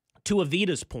 To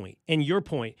Evita's point and your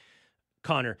point,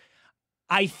 Connor,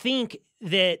 I think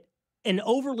that an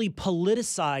overly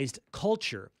politicized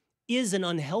culture is an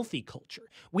unhealthy culture.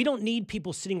 We don't need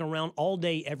people sitting around all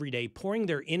day, every day, pouring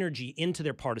their energy into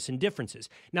their partisan differences.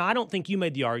 Now, I don't think you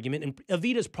made the argument, and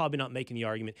Evita's probably not making the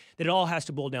argument, that it all has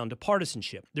to boil down to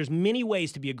partisanship. There's many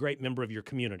ways to be a great member of your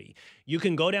community. You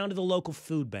can go down to the local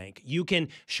food bank. You can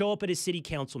show up at a city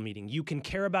council meeting. You can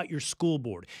care about your school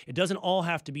board. It doesn't all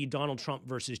have to be Donald Trump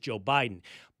versus Joe Biden.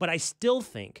 But I still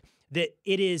think that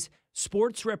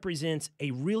sports represents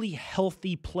a really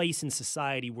healthy place in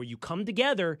society where you come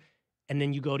together and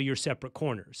then you go to your separate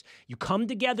corners. You come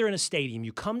together in a stadium.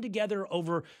 You come together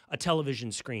over a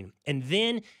television screen. And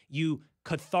then you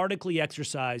cathartically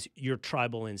exercise your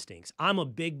tribal instincts. I'm a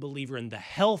big believer in the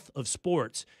health of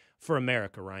sports for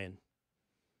America, Ryan.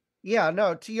 Yeah,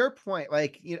 no, to your point,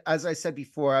 as I said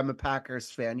before, I'm a Packers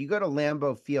fan. You go to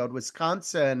Lambeau Field,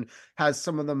 Wisconsin has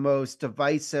some of the most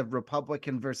divisive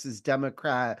Republican versus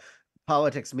Democrat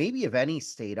politics, maybe of any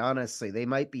state, honestly. They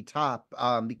might be top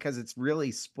because it's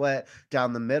really split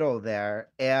down the middle there.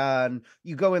 And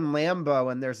you go in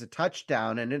Lambeau and there's a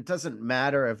touchdown, and it doesn't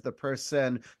matter if the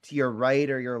person to your right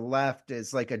or your left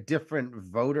is like a different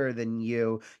voter than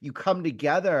you. You come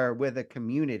together with a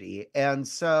community. And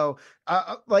so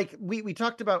we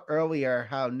talked about earlier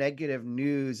how negative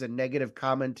news and negative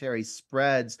commentary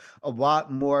spreads a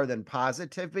lot more than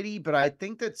positivity, but I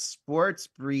think that sports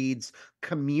breeds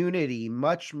community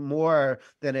much more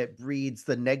than it breeds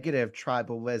the negative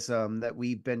tribalism that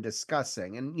we've been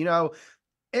discussing. And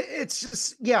it's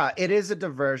just, yeah, it is a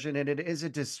diversion and it is a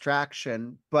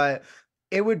distraction, but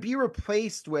it would be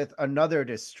replaced with another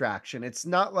distraction. It's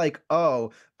not like,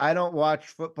 oh, I don't watch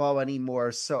football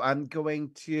anymore, so I'm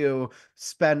going to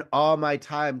spend all my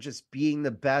time just being the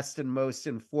best and most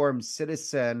informed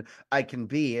citizen I can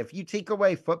be. If you take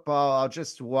away football, I'll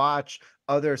just watch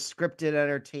other scripted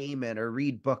entertainment or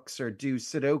read books or do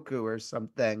Sudoku or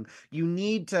something. You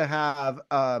need to have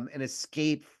an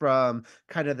escape from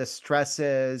kind of the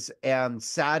stresses and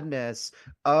sadness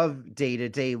of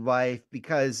day-to-day life,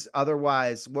 because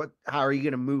otherwise, how are you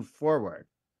going to move forward?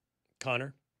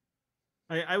 Connor?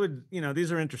 I would, these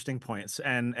are interesting points,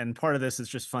 and part of this is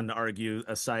just fun to argue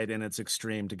a side in its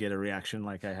extreme to get a reaction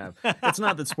like I have. It's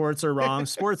not that sports are wrong.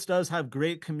 Sports does have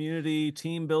great community,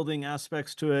 team building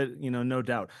aspects to it, no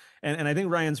doubt. And I think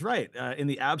Ryan's right. In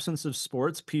the absence of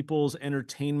sports, people's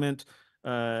entertainment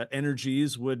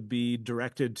energies would be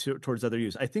directed towards other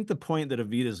use. I think the point that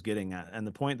Avita is getting at, and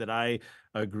the point that I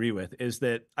agree with, is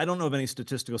that I don't know of any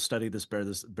statistical study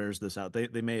that bears this out.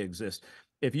 They may exist.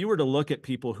 If you were to look at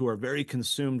people who are very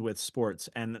consumed with sports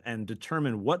and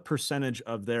determine what percentage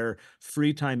of their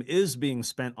free time is being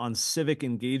spent on civic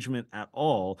engagement at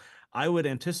all, I would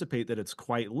anticipate that it's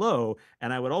quite low.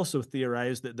 And I would also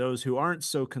theorize that those who aren't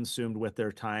so consumed with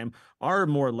their time are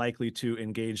more likely to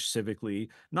engage civically,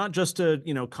 not just to,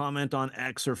 comment on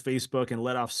X or Facebook and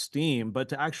let off steam, but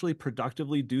to actually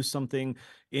productively do something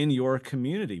in your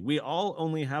community. We all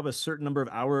only have a certain number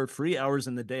of free hours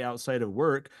in the day outside of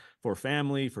work for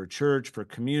family, for church, for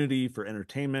community, for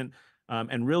entertainment.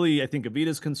 And really, I think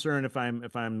Avita's concern, if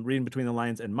I'm reading between the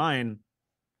lines, and mine,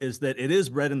 is that it is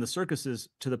bred in the circuses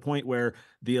to the point where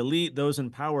the elite, those in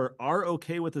power, are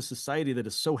okay with a society that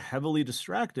is so heavily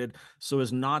distracted so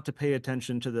as not to pay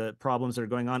attention to the problems that are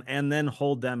going on and then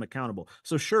hold them accountable.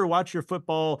 So sure, watch your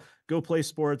football, go play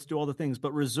sports, do all the things,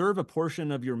 but reserve a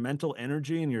portion of your mental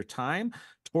energy and your time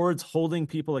towards holding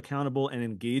people accountable and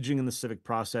engaging in the civic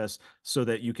process so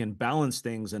that you can balance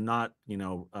things and not,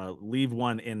 leave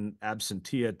one in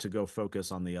absentia to go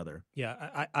focus on the other.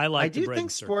 Yeah, I do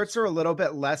think sports are a little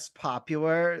bit less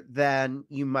popular than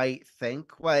you might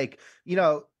think. Like,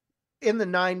 in the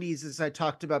 90s, as I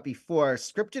talked about before,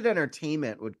 scripted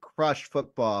entertainment would crush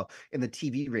football in the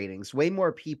TV ratings. Way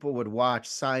more people would watch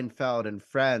Seinfeld and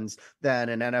Friends than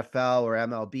an NFL or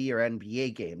MLB or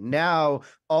NBA game. Now,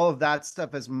 all of that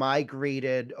stuff has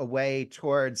migrated away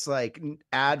towards like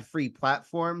ad-free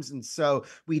platforms. And so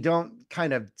we don't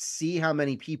kind of see how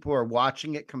many people are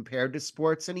watching it compared to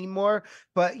sports anymore.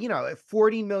 But,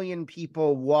 40 million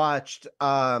people watched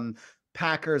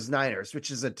Packers Niners,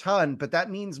 which is a ton, but that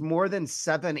means more than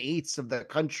 7/8 of the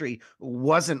country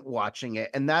wasn't watching it.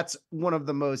 And that's one of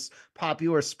the most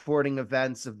popular sporting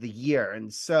events of the year.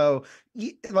 And so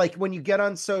like when you get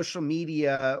on social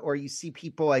media or you see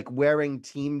people like wearing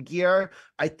team gear,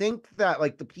 I think that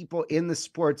like the people in the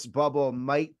sports bubble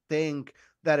might think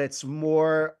that it's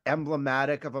more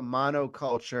emblematic of a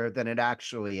monoculture than it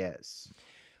actually is.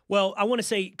 Well, I want to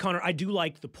say, Connor, I do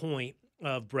like the point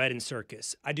of bread and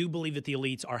circus. I do believe that the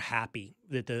elites are happy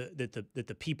that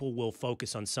the people will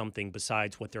focus on something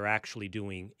besides what they're actually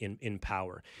doing in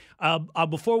power.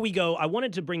 Before we go, I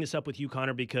wanted to bring this up with you,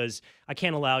 Connor, because I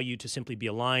can't allow you to simply be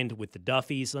aligned with the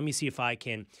Duffys. Let me see if I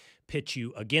can pitch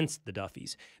you against the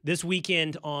Duffys. This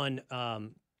weekend on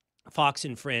Fox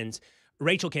and Friends,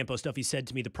 Rachel Campos Duffy said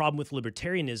to me, the problem with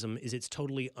libertarianism is it's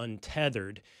totally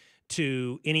untethered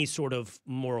to any sort of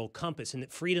moral compass, and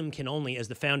that freedom can only, as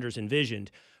the founders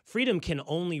envisioned, freedom can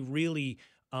only really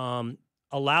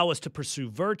allow us to pursue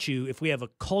virtue if we have a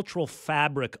cultural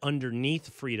fabric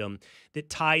underneath freedom that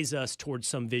ties us towards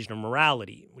some vision of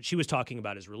morality. What she was talking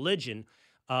about is religion,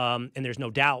 and there's no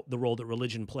doubt the role that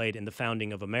religion played in the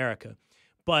founding of America.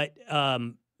 But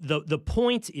the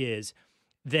point is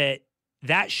that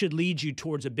should lead you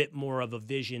towards a bit more of a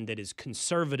vision that is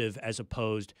conservative as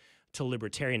opposed to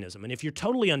libertarianism. And if you're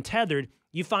totally untethered,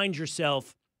 you find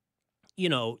yourself,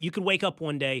 you could wake up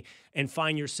one day and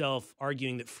find yourself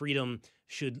arguing that freedom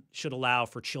should allow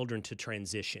for children to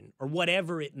transition or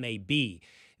whatever it may be,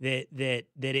 that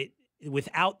it,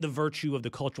 without the virtue of the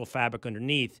cultural fabric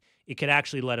underneath, it could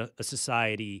actually let a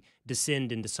society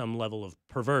descend into some level of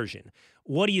perversion.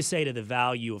 What do you say to the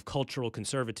value of cultural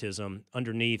conservatism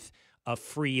underneath a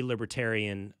free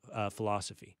libertarian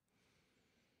philosophy?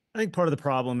 I think part of the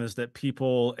problem is that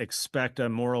people expect a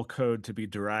moral code to be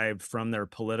derived from their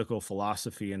political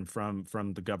philosophy and from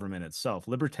the government itself.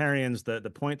 Libertarians, the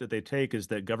point that they take is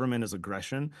that government is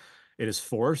aggression. It is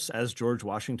force, as George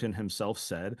Washington himself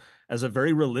said. As a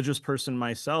very religious person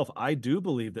myself, I do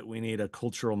believe that we need a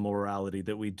cultural morality,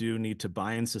 that we do need to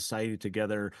bind society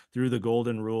together through the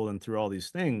golden rule and through all these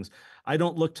things. I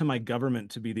don't look to my government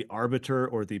to be the arbiter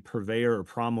or the purveyor or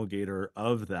promulgator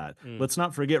of that. Let's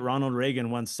not forget Ronald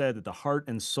Reagan once said that the heart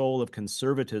and soul of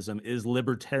conservatism is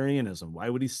libertarianism. Why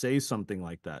would he say something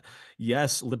like that?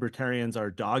 Yes, libertarians are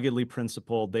doggedly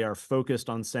principled. They are focused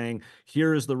on saying,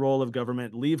 here is the role of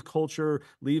government. Leave culture,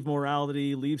 leave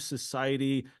morality, leave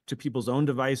society to people's own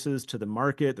devices, to the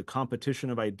market, the competition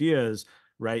of ideas.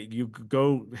 Right? You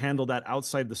go handle that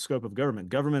outside the scope of government.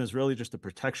 Government is really just the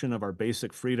protection of our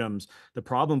basic freedoms. The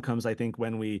problem comes, I think,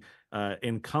 when we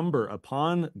encumber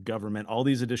upon government all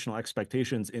these additional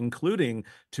expectations, including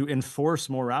to enforce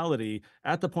morality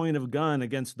at the point of gun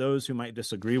against those who might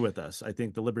disagree with us. I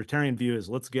think the libertarian view is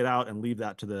let's get out and leave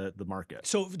that to the market.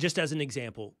 So just as an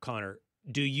example, Connor,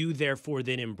 do you therefore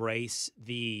then embrace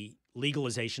the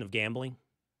legalization of gambling?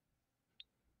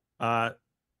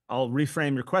 I'll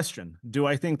reframe your question. Do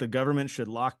I think the government should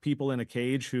lock people in a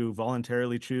cage who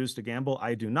voluntarily choose to gamble?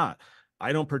 I do not.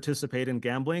 I don't participate in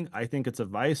gambling. I think it's a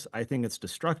vice. I think it's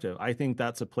destructive. I think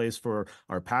that's a place for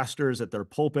our pastors at their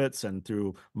pulpits and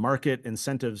through market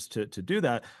incentives to do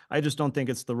that. I just don't think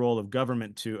it's the role of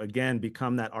government to, again,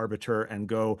 become that arbiter and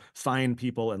go find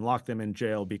people and lock them in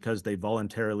jail because they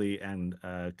voluntarily and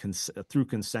through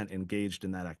consent engaged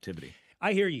in that activity.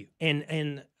 I hear you.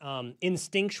 And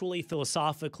instinctually,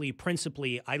 philosophically,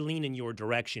 principally, I lean in your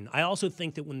direction. I also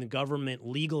think that when the government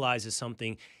legalizes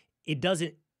something, it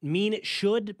doesn't mean it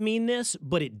should mean this,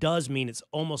 but it does mean it's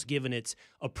almost given its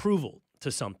approval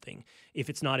to something. If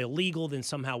it's not illegal, then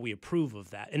somehow we approve of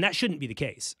that. And that shouldn't be the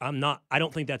case. I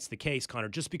don't think that's the case, Connor.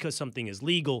 Just because something is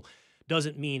legal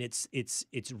doesn't mean it's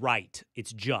right.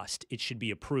 It's just. It should be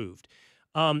approved.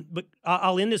 But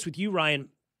I'll end this with you, Ryan.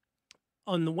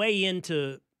 On the way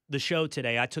into the show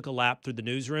today, I took a lap through the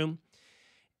newsroom,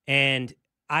 and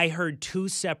I heard two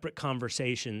separate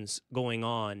conversations going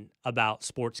on about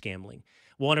sports gambling.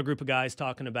 One, a group of guys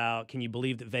talking about, can you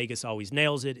believe that Vegas always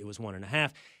nails it? It was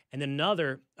 1.5. And then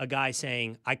another, a guy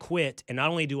saying, I quit, and not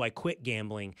only do I quit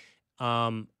gambling,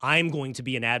 I'm going to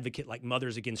be an advocate like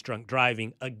Mothers Against Drunk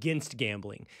Driving against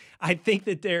gambling. I think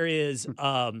that there is,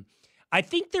 a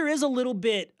little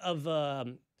bit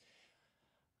of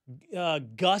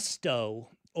gusto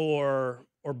or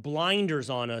blinders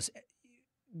on us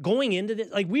going into this.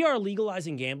 Like, we are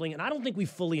legalizing gambling, and I don't think we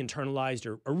fully internalized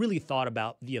or really thought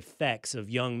about the effects of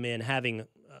young men having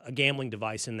a gambling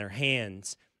device in their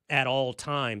hands at all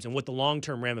times and what the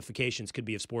long-term ramifications could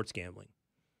be of sports gambling.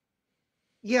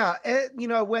 Yeah,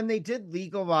 when they did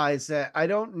legalize it, I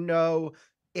don't know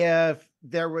if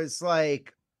there was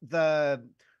like the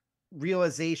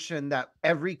realization that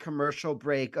every commercial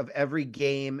break of every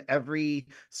game, every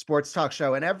sports talk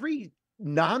show, and every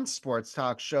non-sports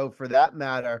talk show for that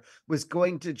matter was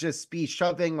going to just be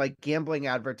shoving like gambling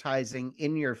advertising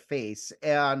in your face.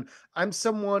 And I'm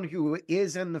someone who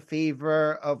is in the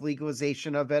favor of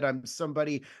legalization of it. I'm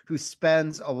somebody who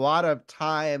spends a lot of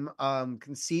time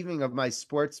conceiving of my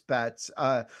sports bets.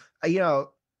 I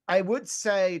would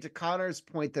say, to Connor's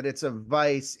point, that it's a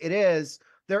vice. It is.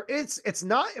 It's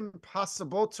not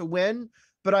impossible to win,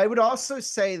 but I would also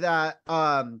say that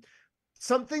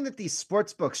something that these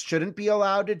sports books shouldn't be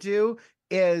allowed to do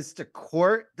is to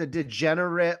court the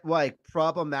degenerate, like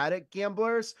problematic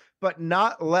gamblers, but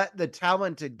not let the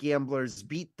talented gamblers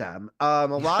beat them. A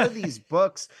lot of these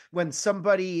books, when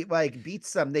somebody like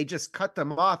beats them, they just cut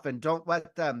them off and don't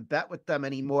let them bet with them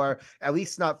anymore, at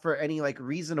least not for any like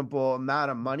reasonable amount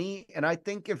of money. And I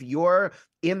think if you're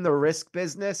in the risk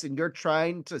business and you're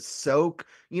trying to soak,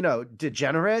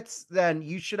 degenerates, then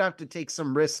you should have to take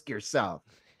some risk yourself.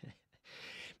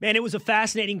 Man, it was a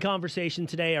fascinating conversation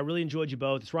today. I really enjoyed you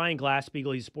both. It's Ryan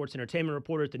Glass-Steagall. He's a sports entertainment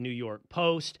reporter at the New York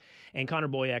Post, and Connor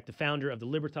Boyack, the founder of the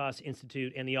Libertas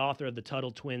Institute and the author of the Tuttle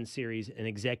Twins series and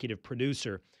executive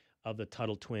producer of the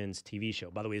Tuttle Twins TV show.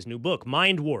 By the way, his new book,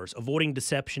 Mind Wars, Avoiding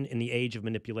Deception in the Age of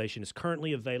Manipulation, is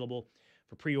currently available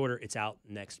for pre-order. It's out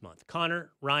next month.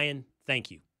 Connor, Ryan, thank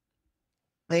you.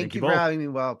 Thank you for having me.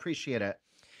 Well, appreciate it.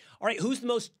 All right, who's the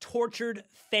most tortured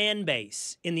fan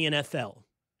base in the NFL?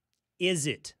 Is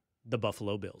it the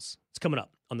Buffalo Bills? It's coming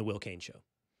up on The Will Cain Show.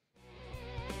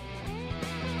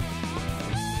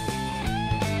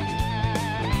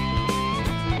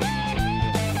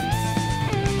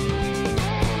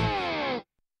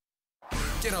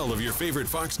 Get all of your favorite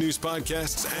Fox News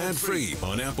podcasts ad-free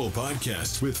on Apple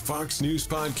Podcasts with Fox News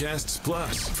Podcasts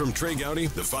Plus. From Trey Gowdy,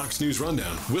 the Fox News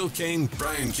Rundown, Will Cain,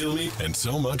 Brian Kilmeade, and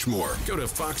so much more. Go to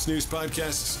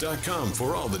foxnewspodcasts.com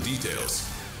for all the details.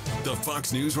 The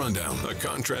Fox News Rundown, a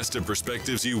contrast of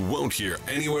perspectives you won't hear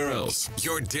anywhere else.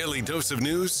 Your daily dose of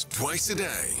news twice a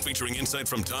day, featuring insight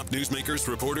from top newsmakers,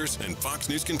 reporters, and Fox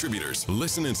News contributors.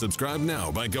 Listen and subscribe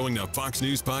now by going to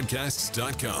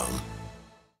foxnewspodcasts.com.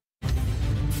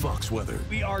 Fox Weather.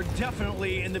 We are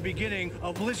definitely in the beginning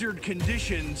of blizzard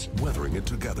conditions. Weathering it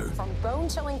together. From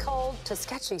bone-chilling cold to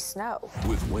sketchy snow.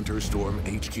 With Winter Storm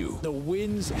HQ. The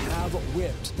winds have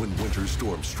whipped. When winter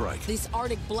storms strike. This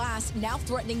Arctic blast now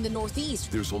threatening the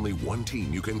Northeast. There's only one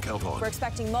team you can count on. We're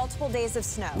expecting multiple days of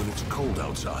snow. When it's cold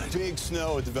outside. Big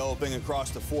snow developing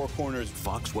across the four corners.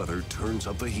 Fox Weather turns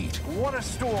up the heat. What a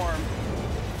storm.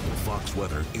 Fox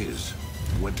Weather is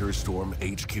Winter Storm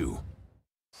HQ.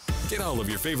 Get all of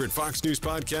your favorite Fox News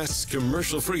podcasts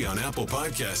commercial-free on Apple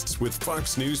Podcasts with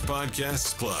Fox News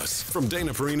Podcasts Plus. From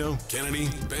Dana Perino, Kennedy,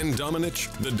 Ben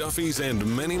Domenech, The Duffys, and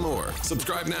many more.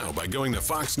 Subscribe now by going to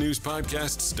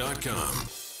foxnewspodcasts.com.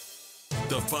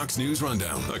 The Fox News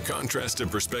Rundown, a contrast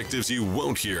of perspectives you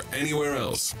won't hear anywhere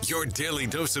else. Your daily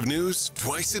dose of news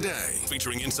twice a day,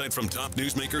 featuring insight from top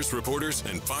newsmakers, reporters,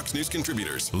 and Fox News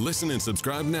contributors. Listen and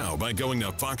subscribe now by going to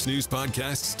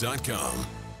foxnewspodcasts.com.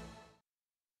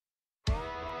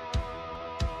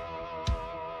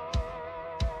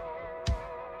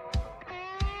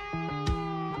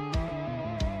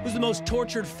 Who's the most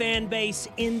tortured fan base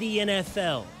in the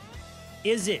NFL?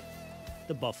 Is it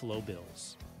the Buffalo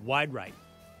Bills? Wide right.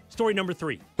 Story number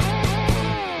 3.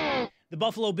 The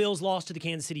Buffalo Bills lost to the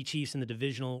Kansas City Chiefs in the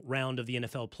divisional round of the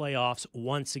NFL playoffs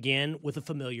once again with a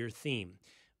familiar theme.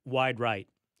 Wide right.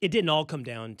 It didn't all come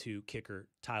down to kicker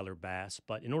Tyler Bass,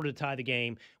 but in order to tie the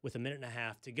game with a minute and a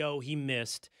half to go, he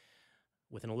missed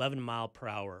with an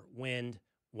 11-mile-per-hour wind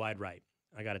wide right.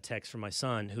 I got a text from my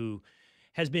son, who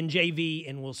has been JV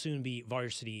and will soon be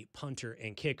varsity punter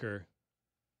and kicker,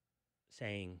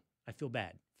 saying, I feel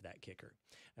bad for that kicker.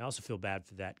 I also feel bad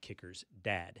for that kicker's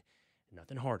dad.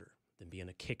 Nothing harder than being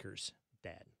a kicker's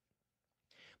dad.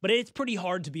 But it's pretty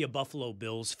hard to be a Buffalo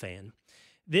Bills fan.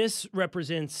 This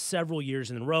represents several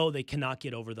years in a row they cannot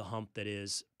get over the hump that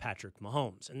is Patrick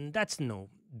Mahomes. And that's no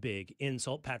big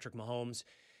insult. Patrick Mahomes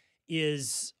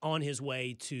is on his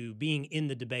way to being in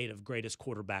the debate of greatest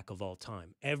quarterback of all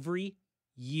time. Every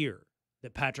year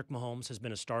that Patrick Mahomes has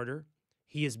been a starter,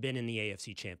 he has been in the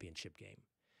AFC Championship game.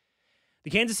 The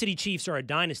Kansas City Chiefs are a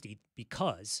dynasty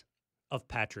because of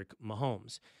Patrick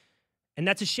Mahomes. And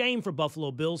that's a shame for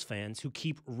Buffalo Bills fans who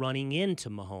keep running into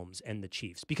Mahomes and the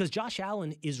Chiefs, because Josh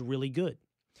Allen is really good.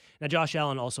 Now, Josh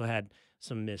Allen also had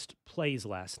some missed plays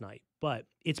last night, but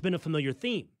it's been a familiar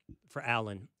theme for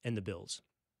Allen and the Bills.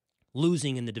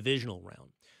 Losing in the divisional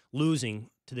round,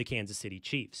 losing to the Kansas City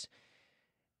Chiefs.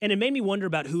 And it made me wonder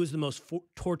about who is the most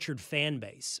tortured fan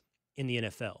base in the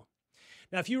NFL.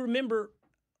 Now, if you remember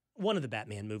one of the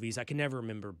Batman movies, I can never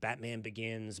remember, Batman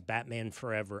Begins, Batman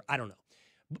Forever, I don't know.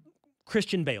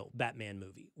 Christian Bale Batman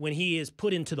movie, when he is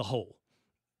put into the hole.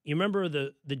 You remember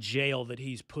the jail that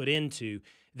he's put into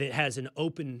that has an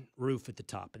open roof at the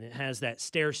top, and it has that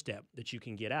stair step that you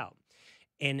can get out,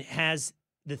 and has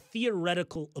the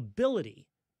theoretical ability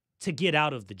to get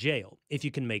out of the jail if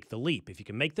you can make the leap, if you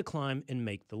can make the climb and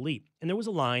make the leap. And there was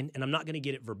a line, and I'm not going to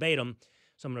get it verbatim,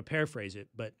 so I'm going to paraphrase it,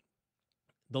 but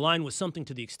the line was something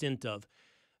to the extent of,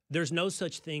 there's no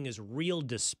such thing as real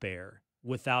despair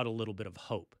without a little bit of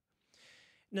hope.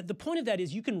 Now, the point of that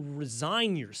is you can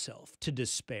resign yourself to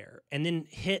despair and then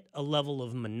hit a level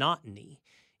of monotony.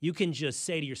 You can just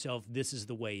say to yourself, this is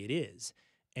the way it is,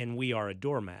 and we are a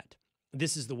doormat.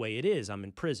 This is the way it is, I'm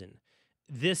in prison.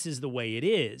 This is the way it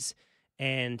is,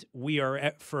 and we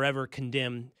are forever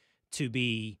condemned to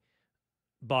be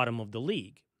bottom of the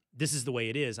league. This is the way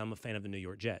it is, I'm a fan of the New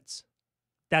York Jets.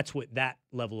 That's what that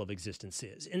level of existence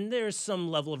is. And there's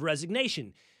some level of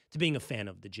resignation to being a fan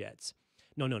of the Jets.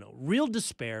 No. Real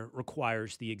despair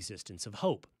requires the existence of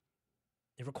hope.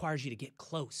 It requires you to get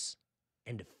close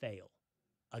and to fail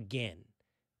again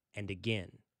and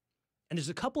again. And there's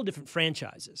a couple of different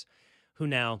franchises who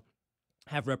now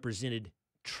have represented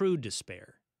true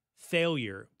despair,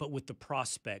 failure, but with the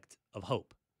prospect of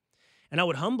hope. And I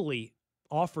would humbly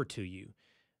offer to you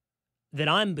that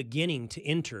I'm beginning to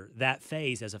enter that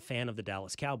phase as a fan of the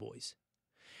Dallas Cowboys.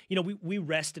 You know, we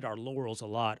rested our laurels a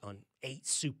lot on 8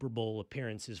 Super Bowl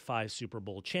appearances, 5 Super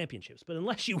Bowl championships. But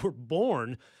unless you were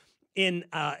born in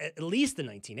at least the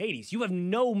 1980s, you have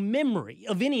no memory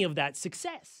of any of that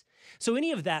success. So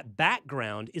any of that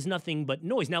background is nothing but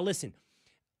noise. Now listen,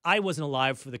 I wasn't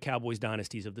alive for the Cowboys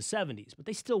dynasties of the 70s, but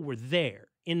they still were there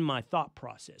in my thought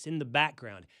process, in the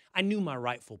background. I knew my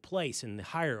rightful place in the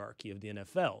hierarchy of the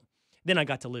NFL. Then I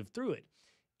got to live through it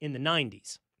in the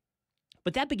 90s.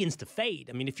 But that begins to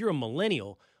fade. I mean, if you're a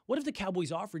millennial, what if the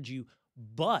Cowboys offered you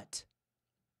but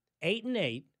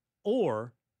 8-8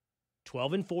 or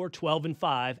 12-4,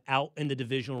 12-5 out in the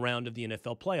divisional round of the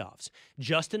NFL playoffs?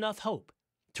 Just enough hope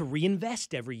to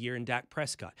reinvest every year in Dak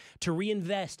Prescott, to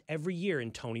reinvest every year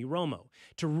in Tony Romo,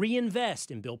 to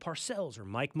reinvest in Bill Parcells or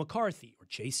Mike McCarthy or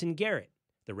Jason Garrett,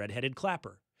 the redheaded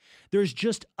clapper. There's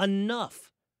just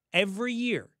enough every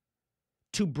year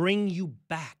to bring you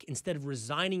back instead of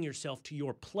resigning yourself to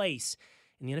your place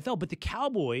in the NFL. But the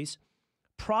Cowboys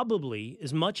probably,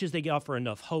 as much as they offer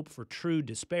enough hope for true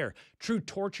despair, true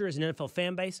torture as an NFL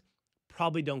fan base,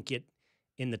 probably don't get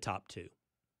in the top 2.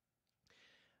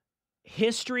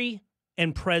 History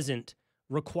and present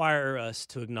require us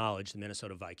to acknowledge the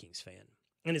Minnesota Vikings fan.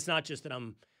 And it's not just that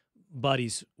I'm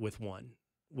buddies with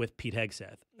Pete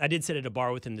Hegseth. I did sit at a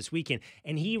bar with him this weekend,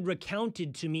 and he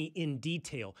recounted to me in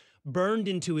detail, burned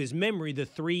into his memory, the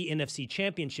 3 NFC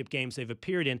championship games they've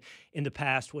appeared in the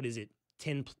past,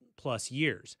 10 plus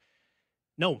years.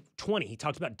 No, 20. He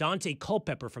talks about Dante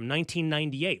Culpepper from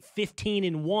 1998,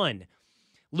 15-1,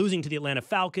 losing to the Atlanta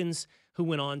Falcons, who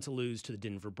went on to lose to the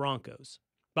Denver Broncos.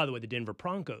 By the way, the Denver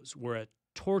Broncos were a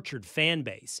tortured fan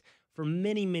base for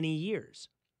many, many years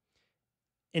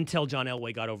until John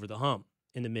Elway got over the hump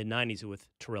in the mid-90s with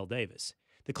Terrell Davis.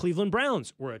 The Cleveland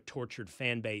Browns were a tortured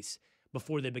fan base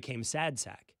before they became sad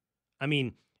sack. I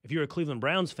mean, if you're a Cleveland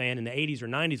Browns fan in the 80s or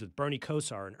 90s with Bernie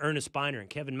Kosar and Ernest Biner and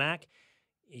Kevin Mack,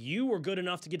 you were good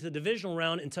enough to get to the divisional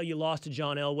round until you lost to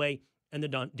John Elway and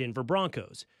the Denver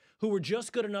Broncos, who were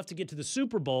just good enough to get to the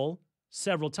Super Bowl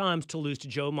several times to lose to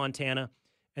Joe Montana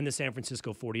and the San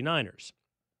Francisco 49ers.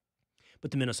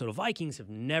 But the Minnesota Vikings have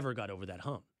never got over that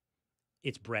hump.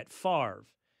 It's Brett Favre.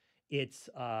 It's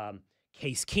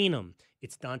Case Keenum.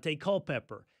 It's Dante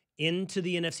Culpepper into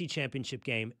the NFC Championship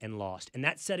game and lost. And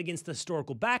that's set against the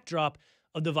historical backdrop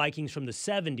of the Vikings from the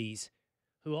 70s,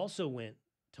 who also went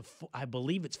to, I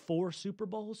believe it's 4 Super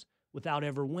Bowls without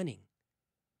ever winning.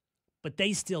 But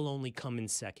they still only come in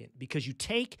second because you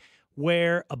take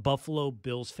where a Buffalo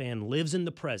Bills fan lives in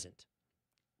the present.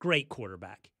 Great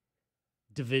quarterback,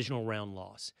 divisional round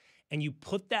loss. And you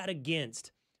put that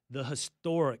against the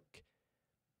historic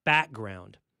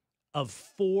background of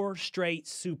 4 straight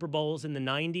Super Bowls in the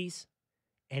 90s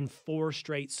and 4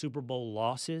 straight Super Bowl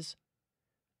losses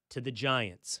to the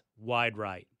Giants, wide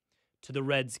right, to the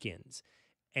Redskins,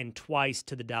 and twice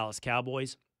to the Dallas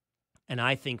Cowboys. And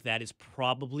I think that is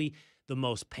probably the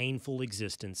most painful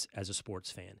existence as a sports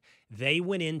fan. They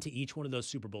went into each one of those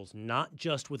Super Bowls not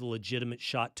just with a legitimate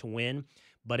shot to win,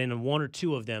 but in 1 or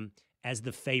 2 of them as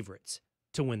the favorites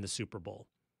to win the Super Bowl.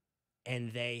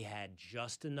 And they had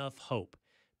just enough hope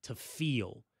to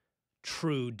feel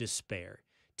true despair,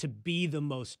 to be the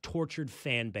most tortured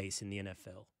fan base in the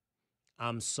NFL.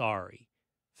 I'm sorry,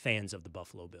 fans of the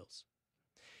Buffalo Bills.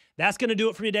 That's going to do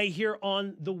it for today here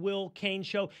on The Will Cain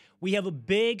Show. We have a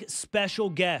big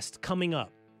special guest coming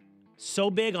up.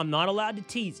 So big, I'm not allowed to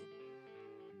tease it.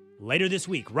 Later this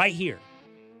week, right here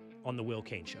on The Will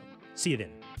Cain Show. See you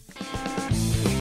then.